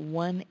there at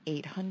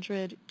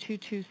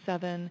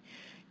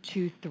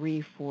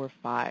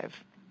 1-800-227-2345.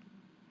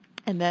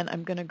 And then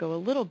I'm going to go a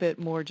little bit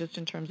more just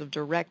in terms of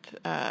direct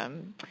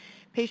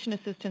patient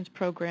assistance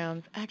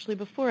programs. Actually,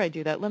 before I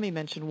do that, let me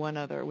mention one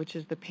other, which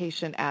is the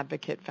Patient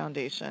Advocate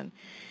Foundation.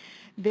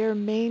 Their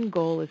main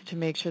goal is to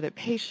make sure that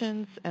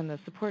patients and the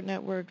support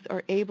networks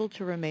are able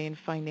to remain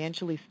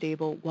financially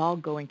stable while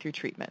going through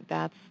treatment.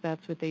 That's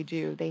what they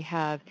do. They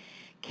have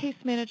case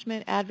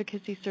management,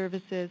 advocacy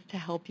services to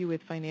help you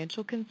with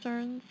financial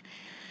concerns.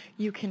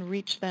 You can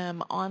reach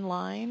them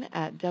online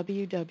at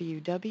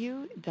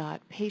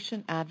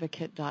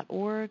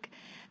www.patientadvocate.org,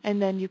 and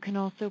then you can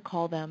also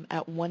call them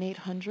at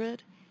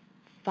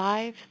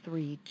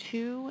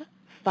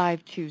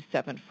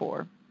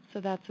 1-800-532-5274. So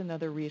that's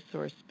another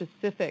resource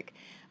specific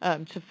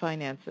to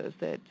finances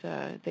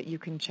that you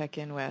can check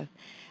in with.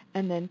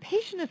 And then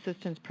patient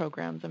assistance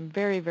programs, I'm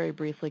very, very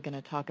briefly going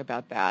to talk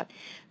about that.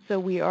 So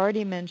we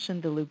already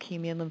mentioned the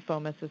Leukemia and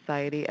Lymphoma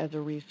Society as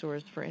a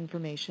resource for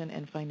information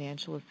and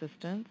financial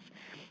assistance.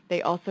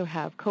 They also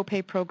have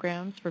copay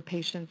programs for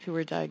patients who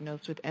are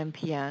diagnosed with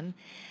MPN.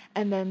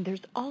 And then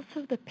there's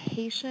also the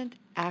Patient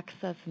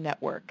Access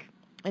Network.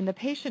 And the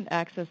Patient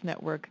Access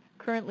Network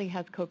currently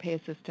has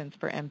copay assistance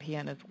for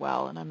MPN as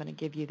well, and I'm going to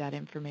give you that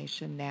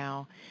information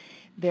now.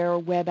 Their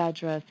web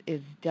address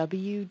is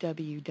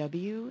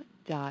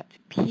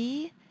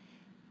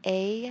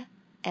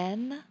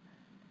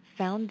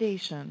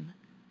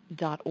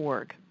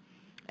www.panfoundation.org.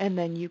 And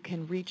then you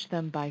can reach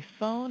them by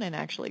phone and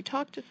actually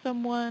talk to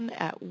someone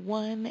at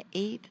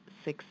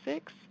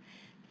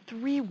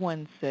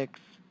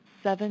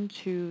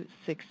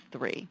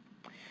 1-866-316-7263.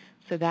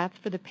 So that's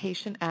for the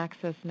Patient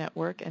Access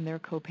Network and their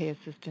copay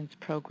assistance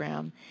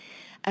program.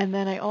 And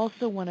then I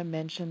also want to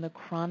mention the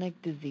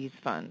Chronic Disease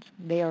Fund.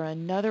 They are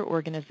another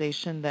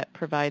organization that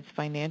provides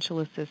financial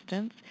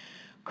assistance.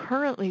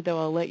 Currently, though,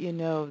 I'll let you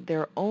know,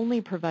 they're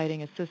only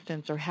providing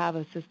assistance or have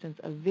assistance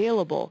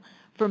available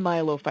for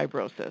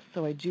myelofibrosis.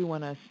 So I do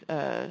want to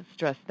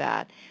stress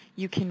that.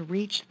 You can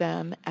reach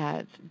them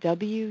at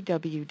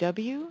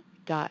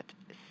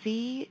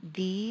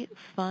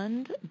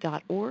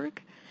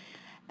www.cdfund.org.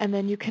 And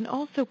then you can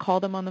also call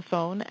them on the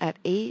phone at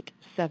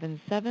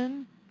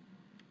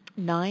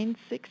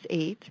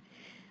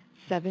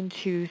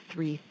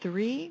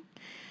 877-968-7233.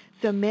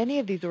 So many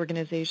of these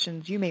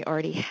organizations, you may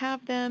already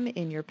have them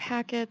in your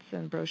packets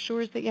and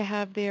brochures that you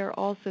have there.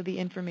 Also, the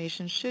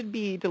information should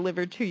be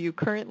delivered to you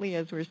currently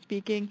as we're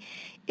speaking.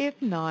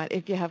 If not,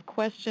 if you have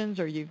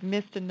questions or you've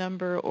missed a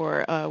number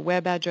or a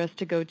web address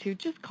to go to,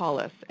 just call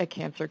us at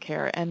Cancer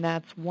Care, and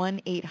that's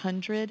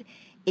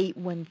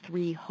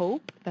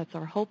 1-800-813-HOPE. That's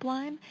our HOPE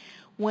line,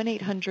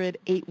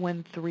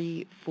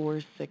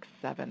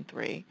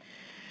 1-800-813-4673.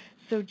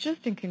 So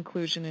just in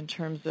conclusion, in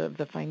terms of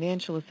the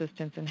financial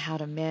assistance and how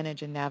to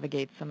manage and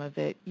navigate some of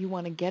it, you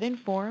want to get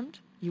informed,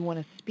 you want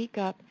to speak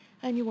up,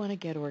 and you want to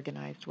get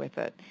organized with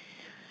it.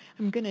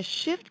 I'm going to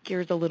shift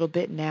gears a little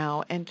bit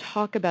now and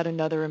talk about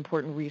another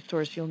important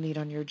resource you'll need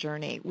on your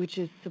journey, which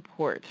is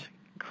support.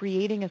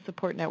 Creating a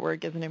support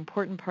network is an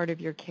important part of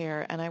your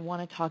care, and I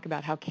want to talk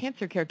about how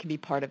Cancer Care can be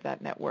part of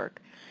that network.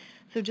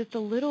 So just a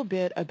little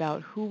bit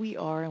about who we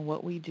are and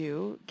what we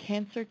do.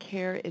 Cancer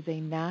Care is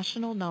a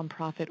national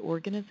nonprofit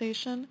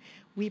organization.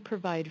 We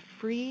provide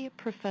free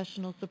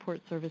professional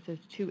support services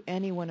to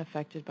anyone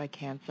affected by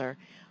cancer.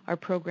 Our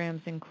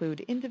programs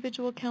include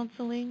individual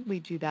counseling. We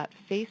do that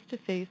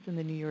face-to-face in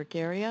the New York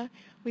area.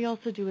 We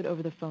also do it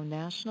over the phone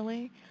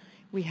nationally.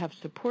 We have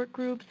support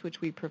groups,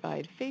 which we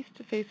provide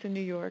face-to-face in New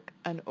York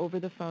and over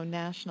the phone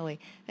nationally,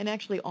 and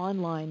actually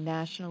online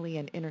nationally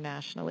and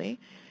internationally.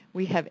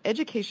 We have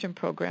education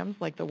programs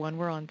like the one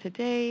we're on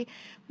today.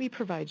 We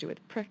provide you with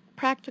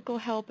practical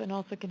help and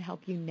also can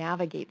help you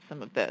navigate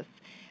some of this.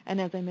 And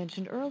as I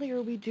mentioned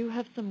earlier, we do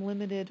have some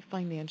limited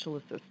financial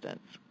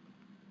assistance.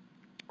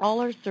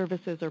 All our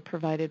services are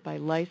provided by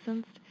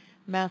licensed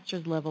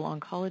master's level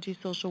oncology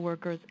social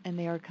workers, and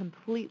they are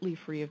completely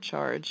free of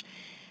charge.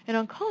 And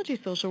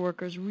oncology social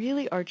workers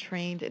really are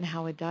trained in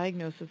how a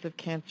diagnosis of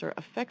cancer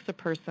affects a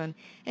person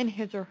and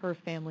his or her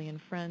family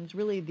and friends,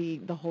 really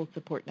the whole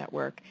support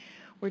network.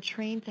 We're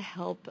trained to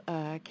help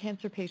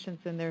cancer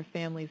patients and their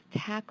families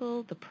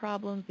tackle the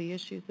problems, the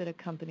issues that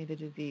accompany the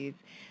disease.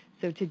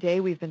 So today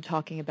we've been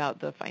talking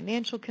about the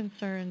financial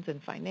concerns and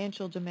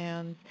financial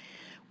demands.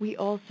 We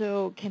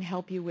also can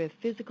help you with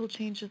physical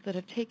changes that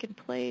have taken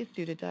place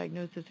due to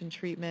diagnosis and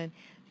treatment,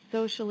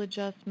 social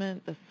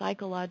adjustment, the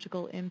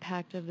psychological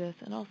impact of this,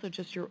 and also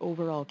just your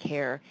overall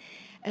care.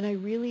 And I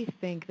really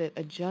think that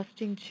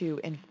adjusting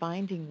to and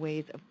finding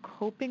ways of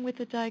coping with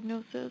the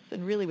diagnosis,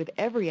 and really with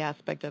every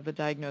aspect of the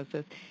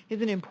diagnosis,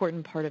 is an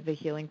important part of the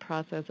healing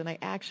process, and I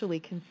actually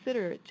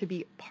consider it to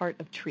be part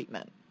of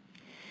treatment.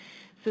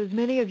 So as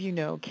many of you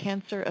know,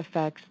 cancer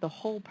affects the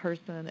whole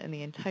person and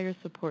the entire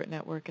support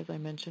network, as I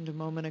mentioned a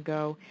moment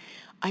ago.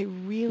 I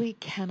really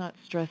cannot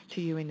stress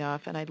to you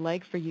enough, and I'd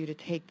like for you to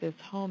take this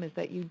home, is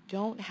that you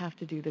don't have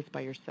to do this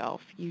by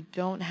yourself. You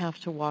don't have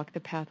to walk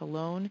the path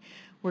alone.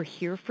 We're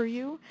here for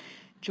you.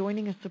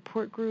 Joining a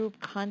support group,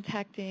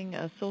 contacting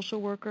a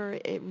social worker,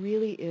 it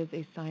really is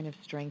a sign of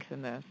strength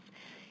in this.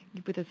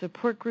 With a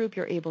support group,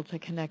 you're able to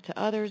connect to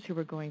others who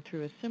are going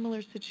through a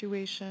similar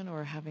situation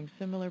or having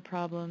similar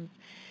problems.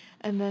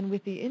 And then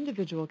with the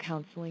individual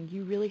counseling,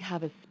 you really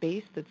have a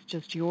space that's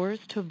just yours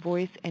to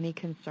voice any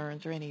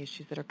concerns or any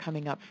issues that are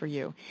coming up for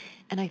you.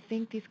 And I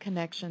think these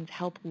connections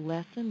help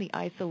lessen the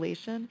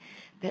isolation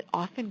that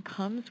often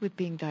comes with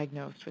being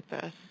diagnosed with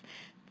this.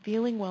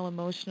 Feeling well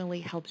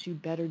emotionally helps you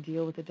better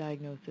deal with the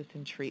diagnosis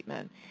and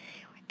treatment.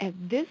 At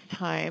this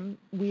time,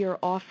 we are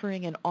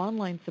offering an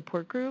online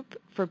support group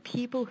for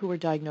people who are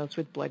diagnosed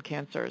with blood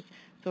cancers.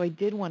 So I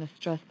did want to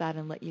stress that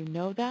and let you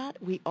know that.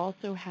 We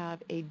also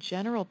have a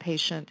general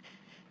patient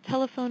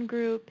telephone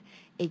group,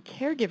 a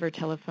caregiver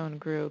telephone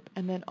group,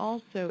 and then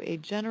also a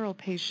general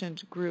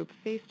patient group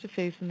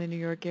face-to-face in the New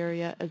York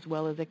area, as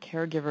well as a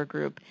caregiver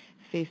group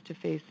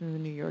face-to-face in the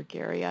New York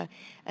area.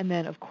 And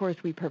then, of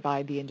course, we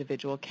provide the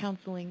individual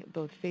counseling,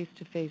 both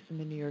face-to-face in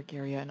the New York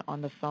area and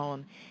on the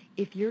phone.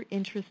 If you're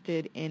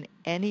interested in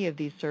any of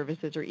these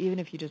services, or even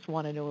if you just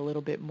want to know a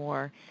little bit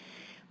more,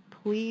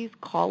 please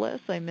call us.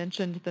 I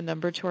mentioned the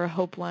number to our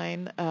Hope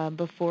line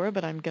before,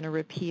 but I'm going to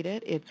repeat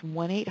it. It's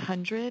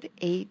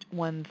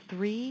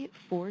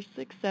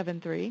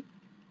 1-800-813-4673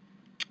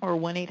 or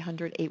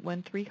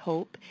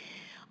 1-800-813-HOPE.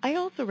 I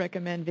also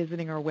recommend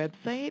visiting our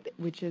website,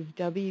 which is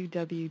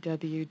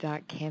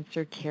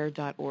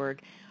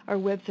www.cancercare.org. Our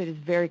website is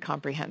very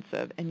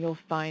comprehensive, and you'll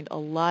find a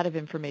lot of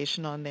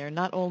information on there,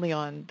 not only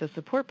on the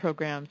support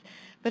programs,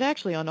 but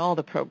actually on all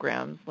the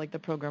programs, like the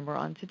program we're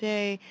on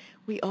today.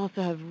 We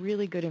also have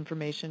really good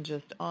information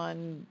just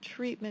on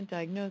treatment,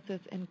 diagnosis,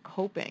 and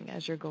coping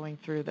as you're going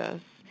through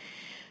this.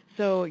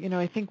 So,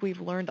 I think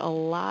we've learned a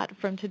lot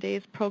from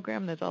today's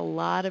program. There's a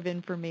lot of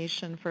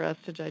information for us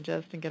to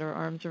digest and get our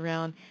arms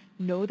around.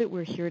 Know that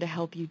we're here to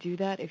help you do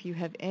that. If you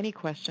have any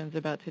questions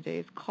about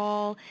today's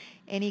call,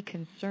 any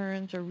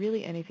concerns, or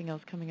really anything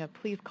else coming up,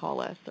 please call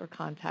us or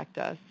contact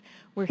us.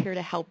 We're here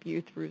to help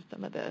you through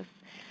some of this.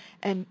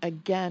 And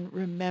again,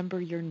 remember,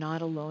 you're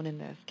not alone in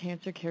this.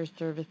 Cancer Care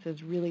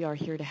Services really are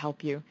here to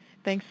help you.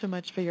 Thanks so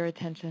much for your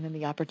attention and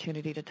the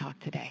opportunity to talk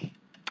today.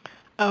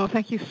 Oh,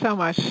 thank you so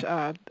much.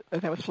 That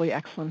was really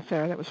excellent,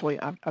 Sarah. That was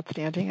really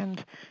outstanding,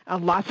 and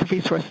lots of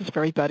resources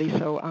for everybody.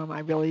 So I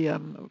really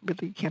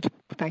can't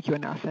thank you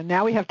enough. And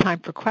now we have time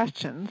for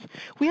questions.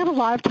 We have a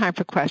lot of time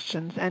for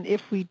questions, and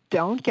if we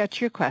don't get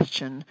to your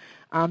question,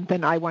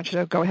 then I want you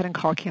to go ahead and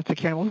call Cancer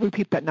Care, and we'll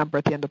repeat that number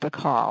at the end of the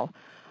call.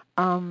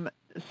 With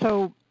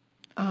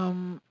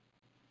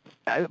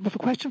a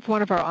question from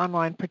one of our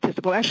online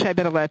participants. Well, actually, I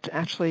better let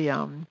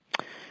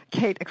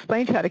Kate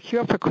explain to you how to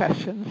queue up for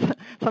questions.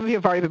 Some of you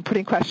have already been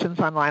putting questions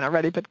online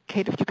already, but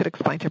Kate, if you could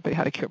explain to everybody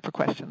how to queue up for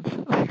questions.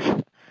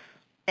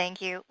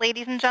 Thank you.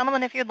 Ladies and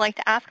gentlemen, if you'd like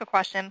to ask a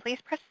question, please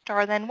press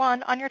star then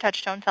 1 on your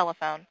touchtone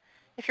telephone.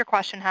 If your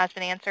question has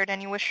been answered and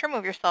you wish to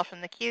remove yourself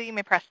from the queue, you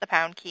may press the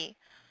pound key.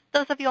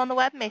 Those of you on the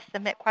web may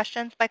submit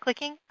questions by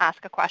clicking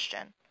Ask a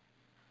Question.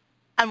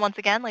 And once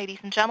again, ladies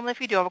and gentlemen,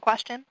 if you do have a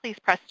question, please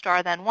press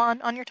star then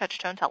 1 on your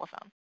touchtone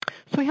telephone.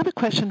 So we have a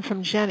question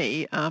from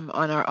Jenny on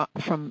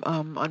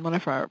one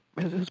of our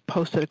who's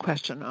posted a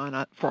question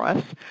for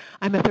us.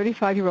 I'm a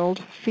 35-year-old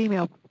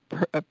female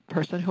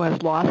person who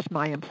has lost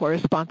my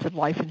employer-sponsored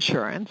life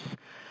insurance.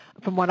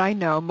 From what I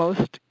know,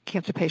 most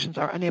cancer patients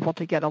are unable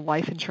to get a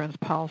life insurance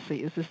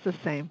policy. Is this the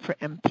same for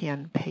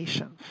MPN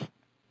patients?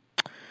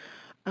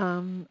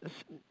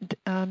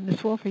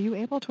 Ms. Wolf, are you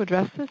able to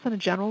address this in a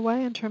general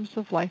way in terms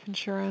of life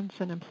insurance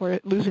and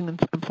losing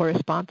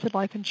employer-sponsored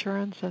life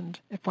insurance, and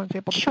if one's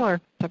able to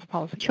have a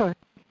policy? Sure.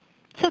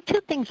 So 2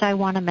 things I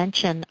want to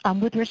mention.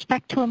 With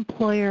respect to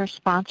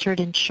employer-sponsored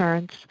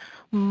insurance,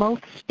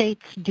 most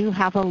states do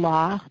have a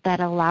law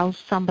that allows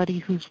somebody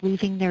who's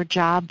leaving their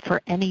job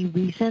for any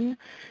reason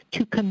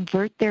to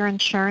convert their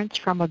insurance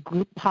from a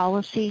group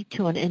policy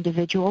to an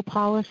individual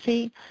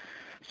policy.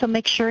 So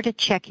make sure to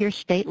check your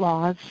state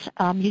laws.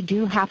 You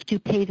do have to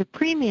pay the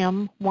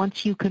premium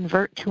once you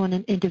convert to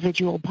an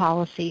individual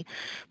policy,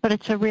 but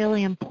it's a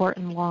really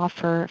important law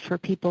for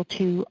people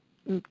to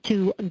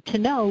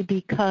know,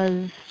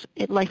 because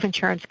life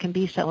insurance can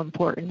be so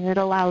important. It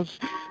allows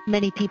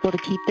many people to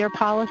keep their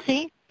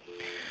policy.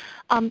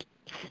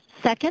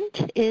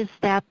 Second is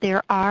that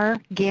there are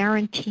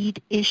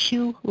guaranteed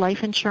issue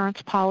life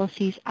insurance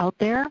policies out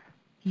there.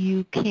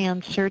 You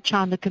can search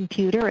on the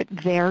computer. It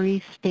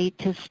varies state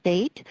to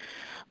state,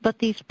 but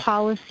these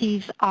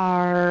policies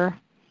they're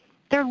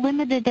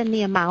limited in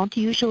the amount,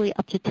 usually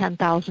up to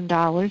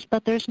 $10,000,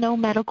 but there's no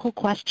medical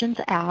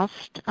questions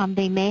asked.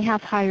 They may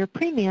have higher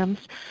premiums,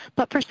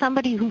 but for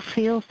somebody who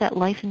feels that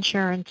life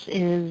insurance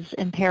is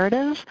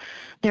imperative,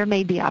 there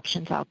may be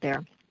options out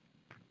there.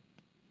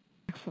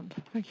 Excellent.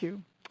 Thank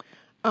you.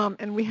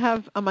 And we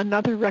have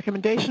another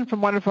recommendation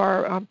from one of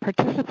our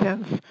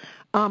participants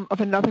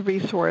of another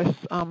resource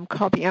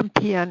called the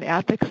MPN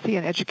Advocacy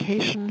and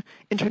Education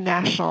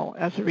International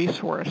as a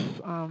resource.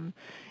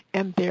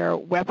 And their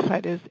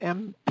website is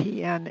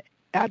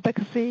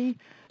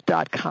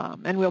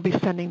mpnadvocacy.com. And we'll be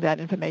sending that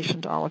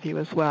information to all of you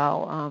as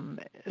well,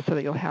 so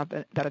that you'll have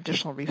that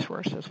additional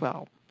resource as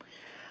well.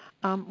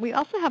 We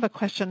also have a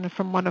question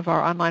from one of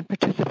our online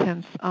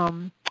participants.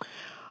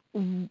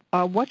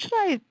 What should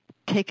I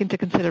take into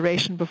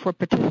consideration before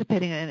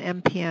participating in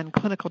an MPN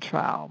clinical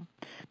trial?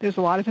 There's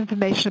a lot of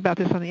information about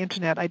this on the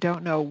internet. I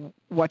don't know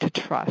what to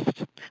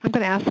trust. I'm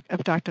going to ask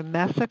if Dr.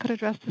 Mesa could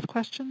address this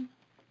question.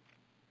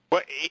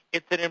 Well,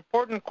 it's an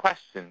important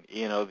question.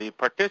 The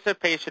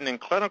participation in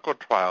clinical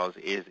trials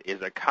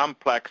is a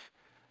complex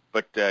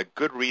but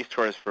good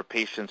resource for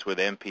patients with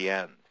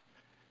MPNs.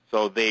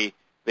 So they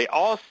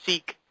all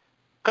seek,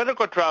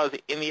 clinical trials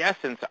in the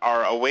essence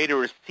are a way to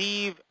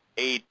receive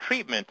a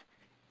treatment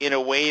in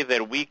a way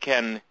that we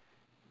can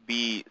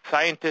be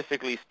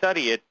scientifically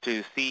study it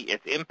to see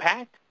its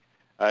impact,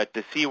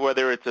 to see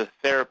whether it's a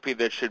therapy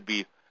that should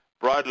be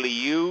broadly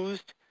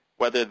used,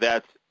 whether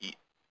that's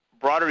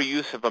broader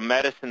use of a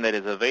medicine that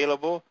is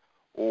available,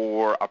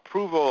 or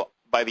approval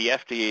by the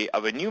FDA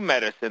of a new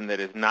medicine that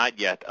is not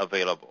yet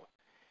available.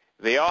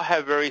 They all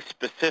have very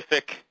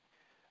specific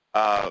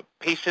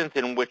patients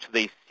in which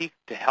they seek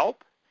to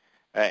help,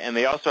 and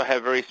they also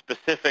have very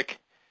specific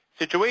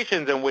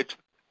situations in which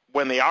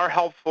when they are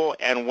helpful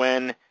and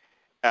when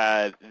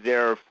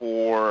they're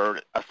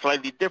for a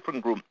slightly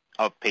different group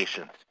of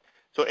patients.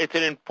 So it's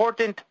an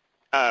important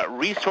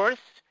resource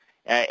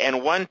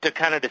and one to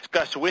kind of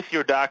discuss with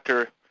your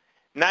doctor,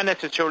 not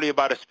necessarily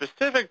about a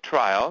specific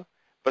trial,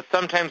 but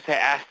sometimes to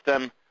ask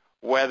them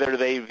whether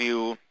they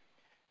view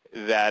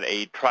that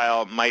a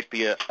trial might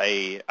be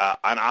an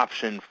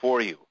option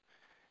for you.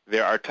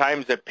 There are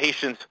times that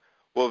patients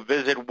will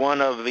visit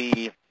one of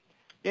the,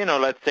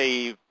 let's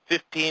say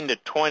 15 to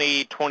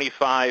 20,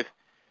 25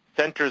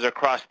 centers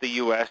across the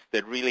U.S.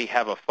 that really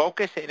have a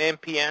focus in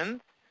MPNs,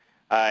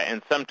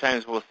 and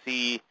sometimes we'll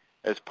see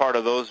as part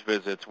of those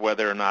visits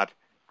whether or not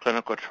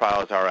clinical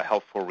trials are a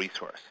helpful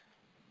resource.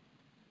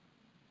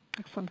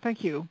 Excellent.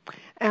 Thank you.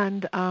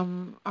 And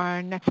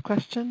our next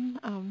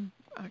question,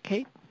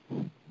 Kate?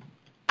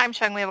 I'm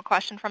showing we have a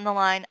question from the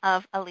line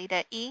of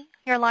Alita E.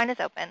 Your line is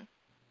open.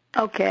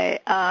 Okay.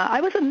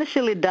 I was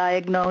initially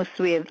diagnosed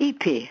with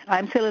EP.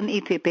 I'm still an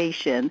EP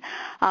patient.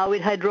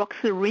 With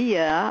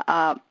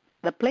hydroxyurea,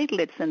 the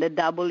platelets and the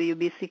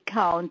WBC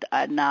count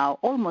are now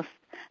almost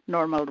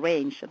normal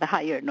range, the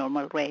higher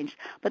normal range.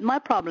 But my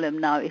problem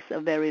now is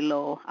a very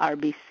low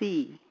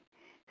RBC.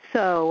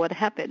 So what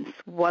happens?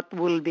 What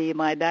will be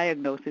my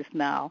diagnosis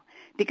now?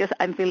 Because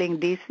I'm feeling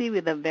dizzy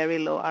with a very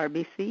low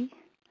RBC,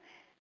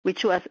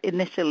 which was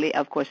initially,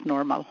 of course,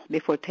 normal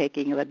before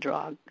taking the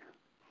drug.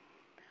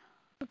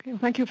 Okay, well,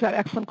 thank you for that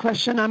excellent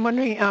question. I'm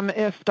wondering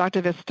if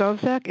Dr.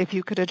 Vistovsek, if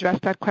you could address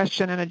that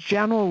question in a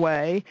general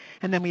way,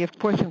 and then we, of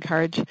course,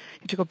 encourage you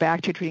to go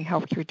back to your treating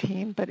healthcare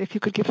team. But if you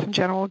could give some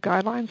general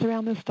guidelines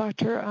around this,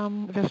 Dr.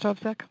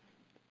 Vistovsek.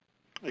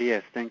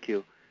 Yes, thank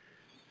you.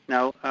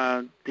 Now,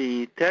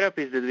 the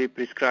therapies that we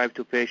prescribe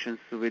to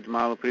patients with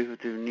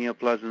myeloproliferative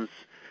neoplasms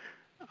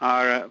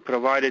are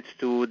provided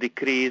to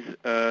decrease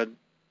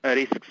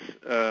risks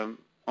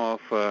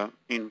of,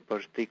 in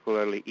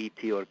particularly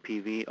ET or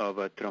PV, of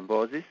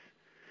thrombosis,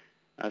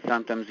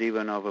 sometimes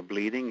even of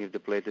bleeding if the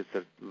platelets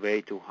are way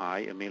too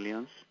high,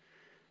 millions.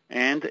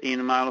 And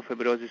in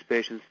myelofibrosis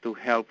patients to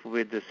help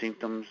with the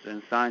symptoms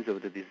and signs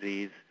of the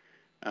disease.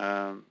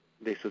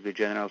 This would be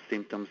general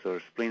symptoms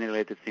or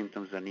spleen-related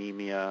symptoms,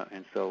 anemia,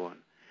 and so on.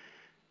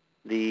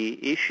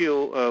 The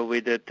issue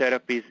with the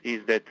therapies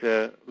is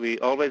that we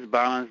always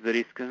balance the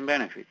risks and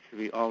benefits.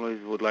 We always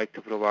would like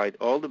to provide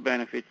all the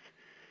benefits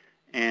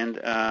and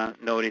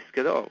no risk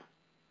at all.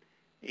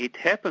 It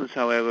happens,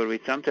 however,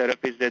 with some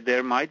therapies that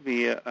there might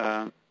be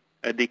a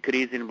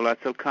decrease in blood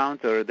cell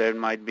count, or there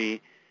might be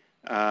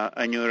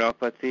a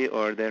neuropathy,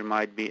 or there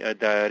might be a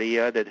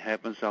diarrhea that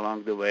happens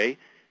along the way.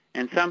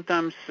 And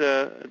sometimes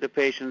the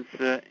patients,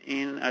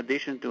 in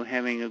addition to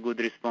having a good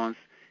response,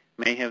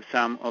 may have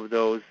some of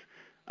those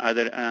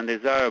other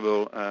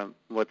undesirable,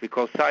 what we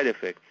call side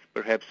effects.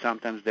 Perhaps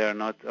sometimes they are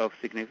not of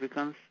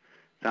significance.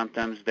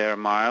 Sometimes they are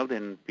mild,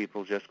 and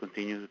people just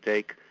continue to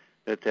take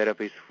the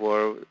therapies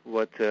for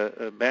what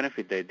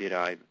benefit they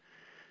derive.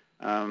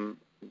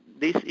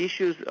 These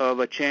issues of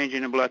a change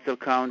in a blood cell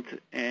count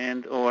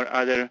and or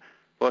other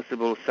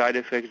possible side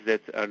effects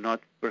that are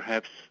not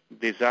perhaps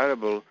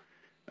desirable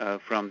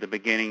from the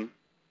beginning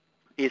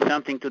is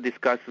something to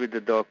discuss with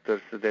the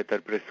doctors that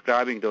are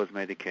prescribing those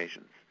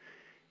medications.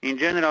 In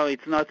general,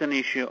 it's not an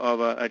issue of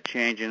a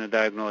change in a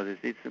diagnosis.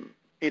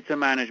 It's a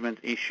management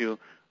issue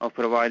of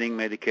providing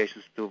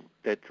medications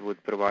that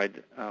would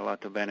provide a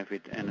lot of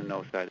benefit and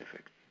no side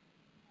effects.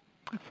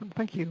 Excellent.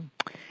 Thank you.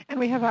 And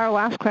we have our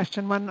last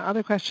question, one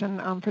other question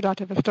for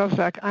Dr.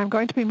 Vistovsek. I'm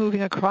going to be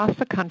moving across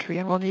the country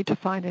and will need to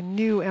find a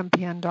new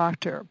MPN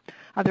doctor.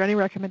 Are there any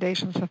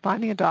recommendations for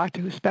finding a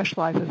doctor who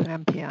specializes in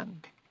MPN?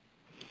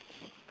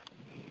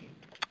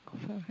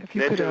 So if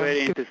you That's could, a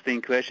very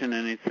interesting question,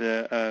 and it's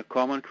a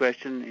common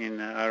question in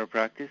our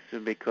practice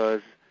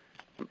because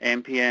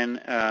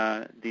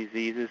MPN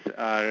diseases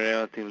are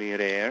relatively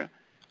rare,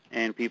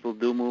 and people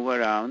do move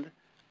around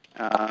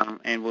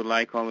and would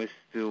like always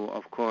to,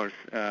 of course,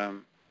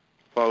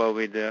 follow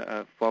with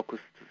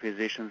focused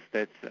physicians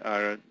that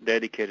are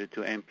dedicated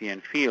to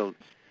MPN field.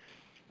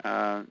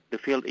 The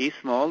field is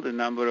small. The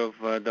number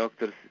of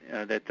doctors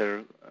that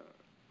are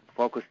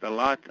focused a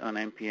lot on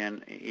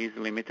MPN is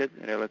limited,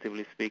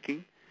 relatively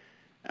speaking.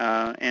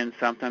 And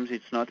sometimes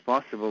it's not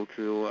possible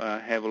to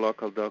have a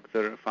local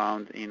doctor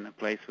found in a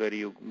place where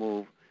you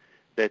move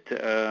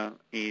that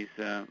is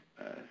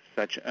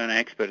such an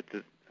expert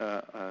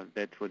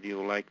that would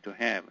you like to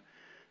have.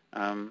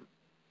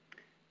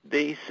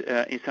 This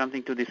is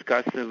something to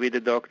discuss with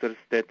the doctors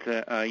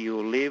that you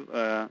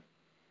live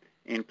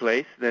in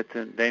place, that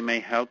they may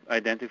help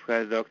identify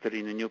a doctor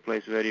in a new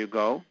place where you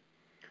go,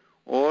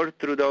 or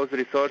through those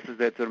resources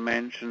that were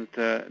mentioned,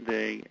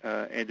 the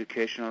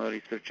Educational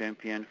Research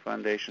MPN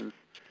Foundations,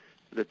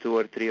 the 2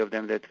 or 3 of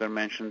them that were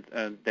mentioned,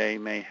 they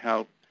may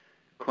help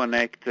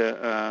connect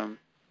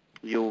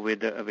you with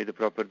the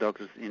proper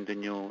doctors in the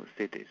new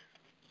cities.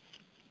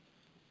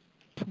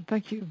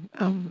 Thank you.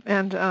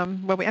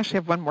 Well, we actually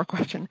have one more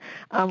question.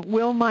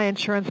 Will my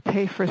insurance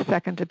pay for a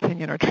second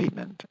opinion or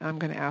treatment? I'm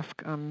going to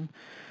ask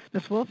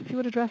Ms. Wolf if you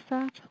would address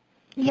that.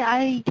 Yeah,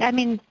 I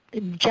mean,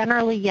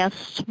 generally,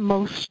 yes,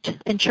 most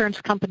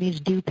insurance companies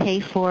do pay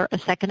for a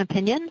second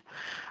opinion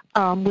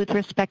with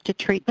respect to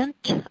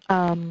treatment.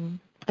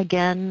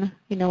 Again,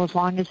 as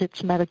long as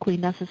it's medically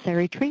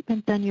necessary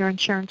treatment, then your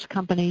insurance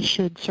company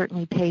should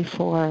certainly pay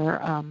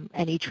for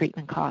any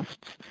treatment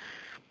costs.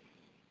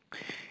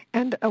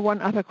 And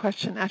one other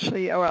question,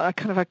 actually, or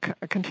kind of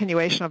a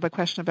continuation of the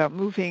question about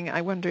moving.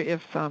 I wonder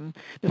if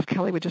Ms.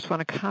 Kelly would just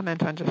want to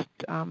comment on just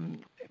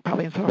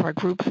probably in some of our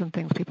groups and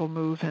things people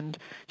move and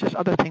just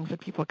other things that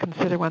people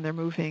consider when they're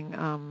moving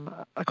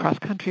across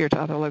country or to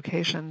other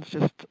locations,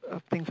 just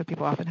things that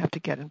people often have to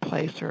get in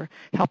place or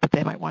help that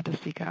they might want to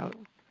seek out.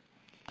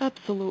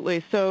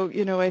 Absolutely. So,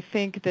 I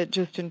think that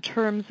just in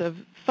terms of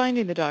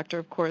finding the doctor,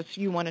 of course,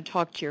 you want to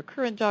talk to your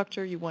current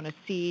doctor. You want to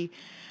see,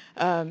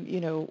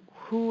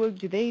 who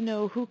do they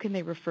know? Who can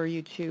they refer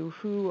you to?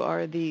 Who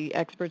are the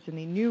experts in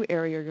the new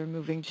area you're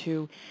moving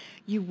to?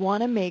 You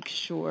want to make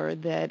sure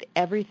that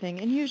everything,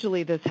 and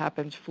usually this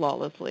happens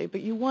flawlessly,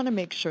 but you want to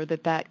make sure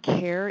that that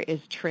care is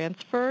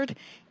transferred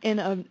in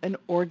an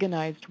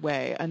organized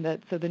way, and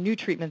that so the new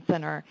treatment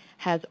center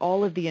has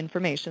all of the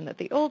information that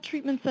the old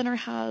treatment center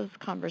has,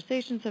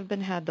 conversations have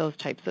been had, those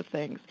types of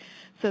things,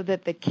 so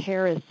that the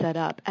care is set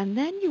up. And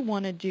then you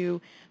want to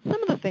do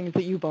some of the things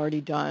that you've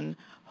already done,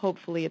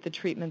 hopefully at the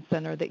treatment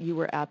center that you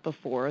were at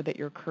before, that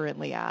you're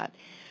currently at.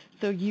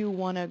 So you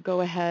want to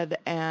go ahead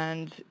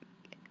and,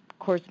 of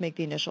course, make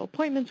the initial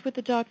appointments with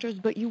the doctors,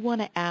 but you want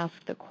to ask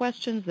the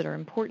questions that are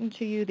important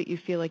to you, that you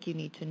feel like you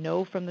need to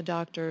know from the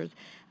doctors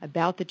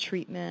about the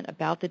treatment,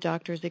 about the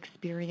doctor's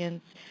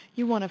experience.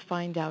 You want to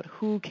find out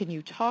who can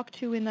you talk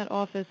to in that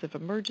office if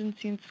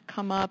emergencies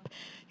come up,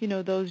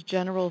 those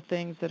general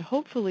things that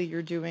hopefully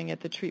you're doing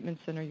at the treatment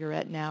center you're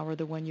at now or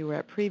the one you were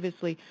at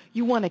previously.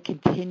 You want to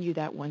continue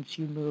that once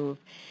you move.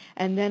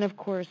 And then, of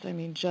course,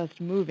 just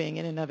moving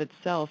in and of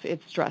itself,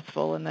 it's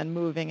stressful, and then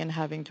moving and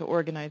having to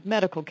organize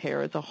medical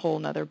care is a whole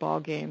nother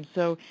ballgame.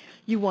 So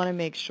you want to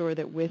make sure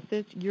that with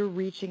this, you're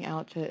reaching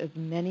out to as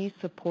many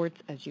supports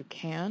as you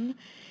can.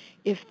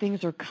 If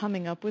things are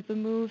coming up with the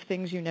move,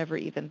 things you never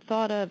even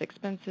thought of,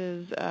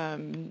 expenses,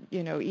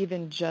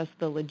 even just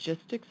the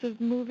logistics of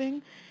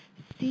moving,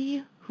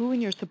 see who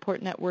in your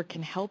support network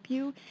can help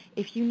you.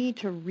 If you need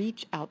to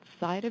reach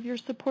outside of your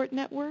support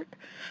network,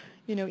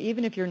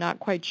 even if you're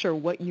not quite sure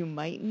what you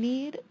might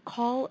need,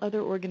 call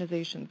other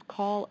organizations.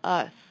 Call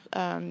us,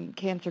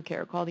 Cancer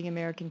Care. Call the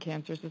American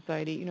Cancer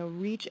Society.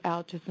 Reach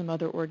out to some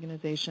other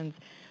organizations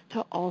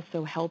to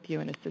also help you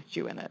and assist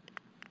you in it.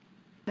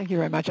 Thank you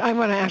very much. I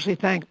want to actually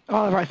thank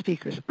all of our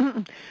speakers.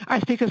 Our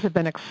speakers have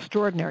been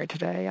extraordinary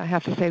today. I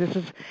have to say this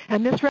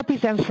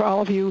represents for all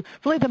of you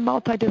really the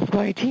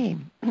multidisciplinary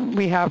team.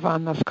 We have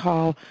on this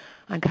call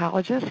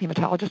oncologists,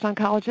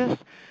 hematologist-oncologists.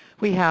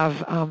 We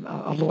have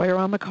a lawyer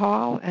on the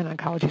call, an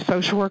oncology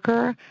social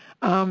worker,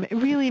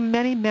 really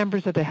many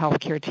members of the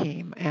healthcare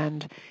team.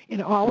 And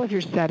in all of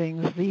your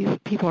settings, these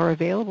people are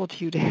available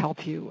to you to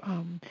help you.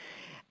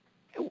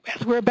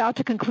 As we're about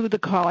to conclude the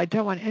call, I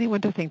don't want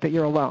anyone to think that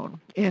you're alone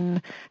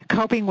in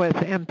coping with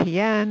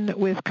MPN,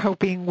 with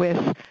coping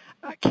with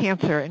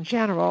cancer in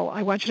general.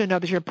 I want you to know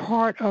that you're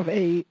part of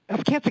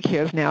Cancer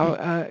Care's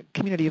now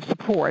community of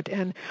support,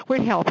 and we're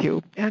to help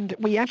you. And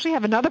we actually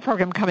have another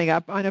program coming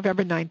up on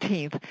November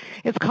 19th.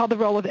 It's called The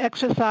Role of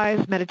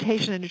Exercise,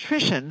 Meditation, and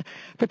Nutrition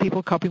for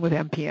People Coping with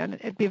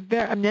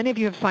MPN. Many of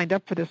you have signed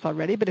up for this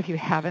already, but if you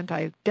haven't,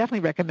 I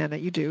definitely recommend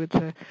that you do. It's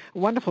a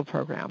wonderful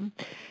program.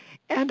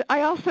 And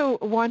I also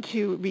want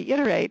to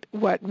reiterate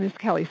what Ms.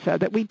 Kelly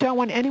said, that we don't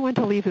want anyone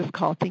to leave this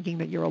call thinking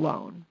that you're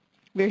alone.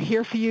 We're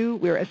here for you.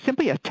 We're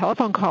simply a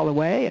telephone call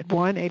away at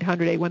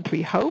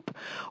 1-800-813-HOPE,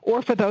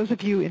 or for those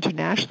of you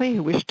internationally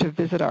who wish to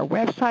visit our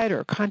website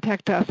or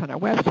contact us on our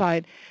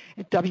website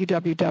at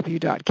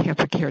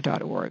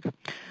www.cancercare.org.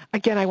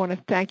 Again, I want to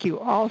thank you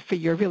all for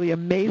your really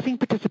amazing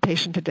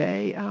participation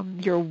today,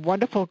 your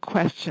wonderful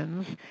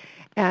questions,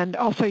 and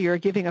also you're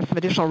giving us some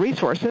additional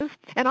resources,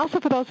 and also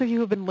for those of you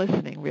who have been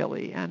listening,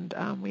 really. And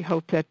we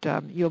hope that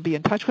you'll be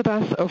in touch with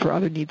us over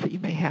other needs that you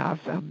may have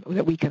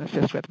that we can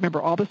assist with.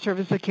 Remember, all the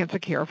services at Cancer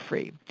Care are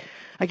free.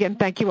 Again,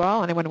 thank you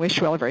all, and I want to wish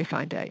you all a very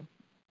fine day.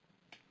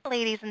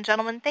 Ladies and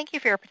gentlemen, thank you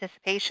for your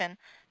participation.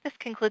 This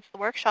concludes the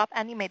workshop,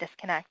 and you may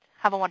disconnect.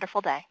 Have a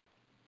wonderful day.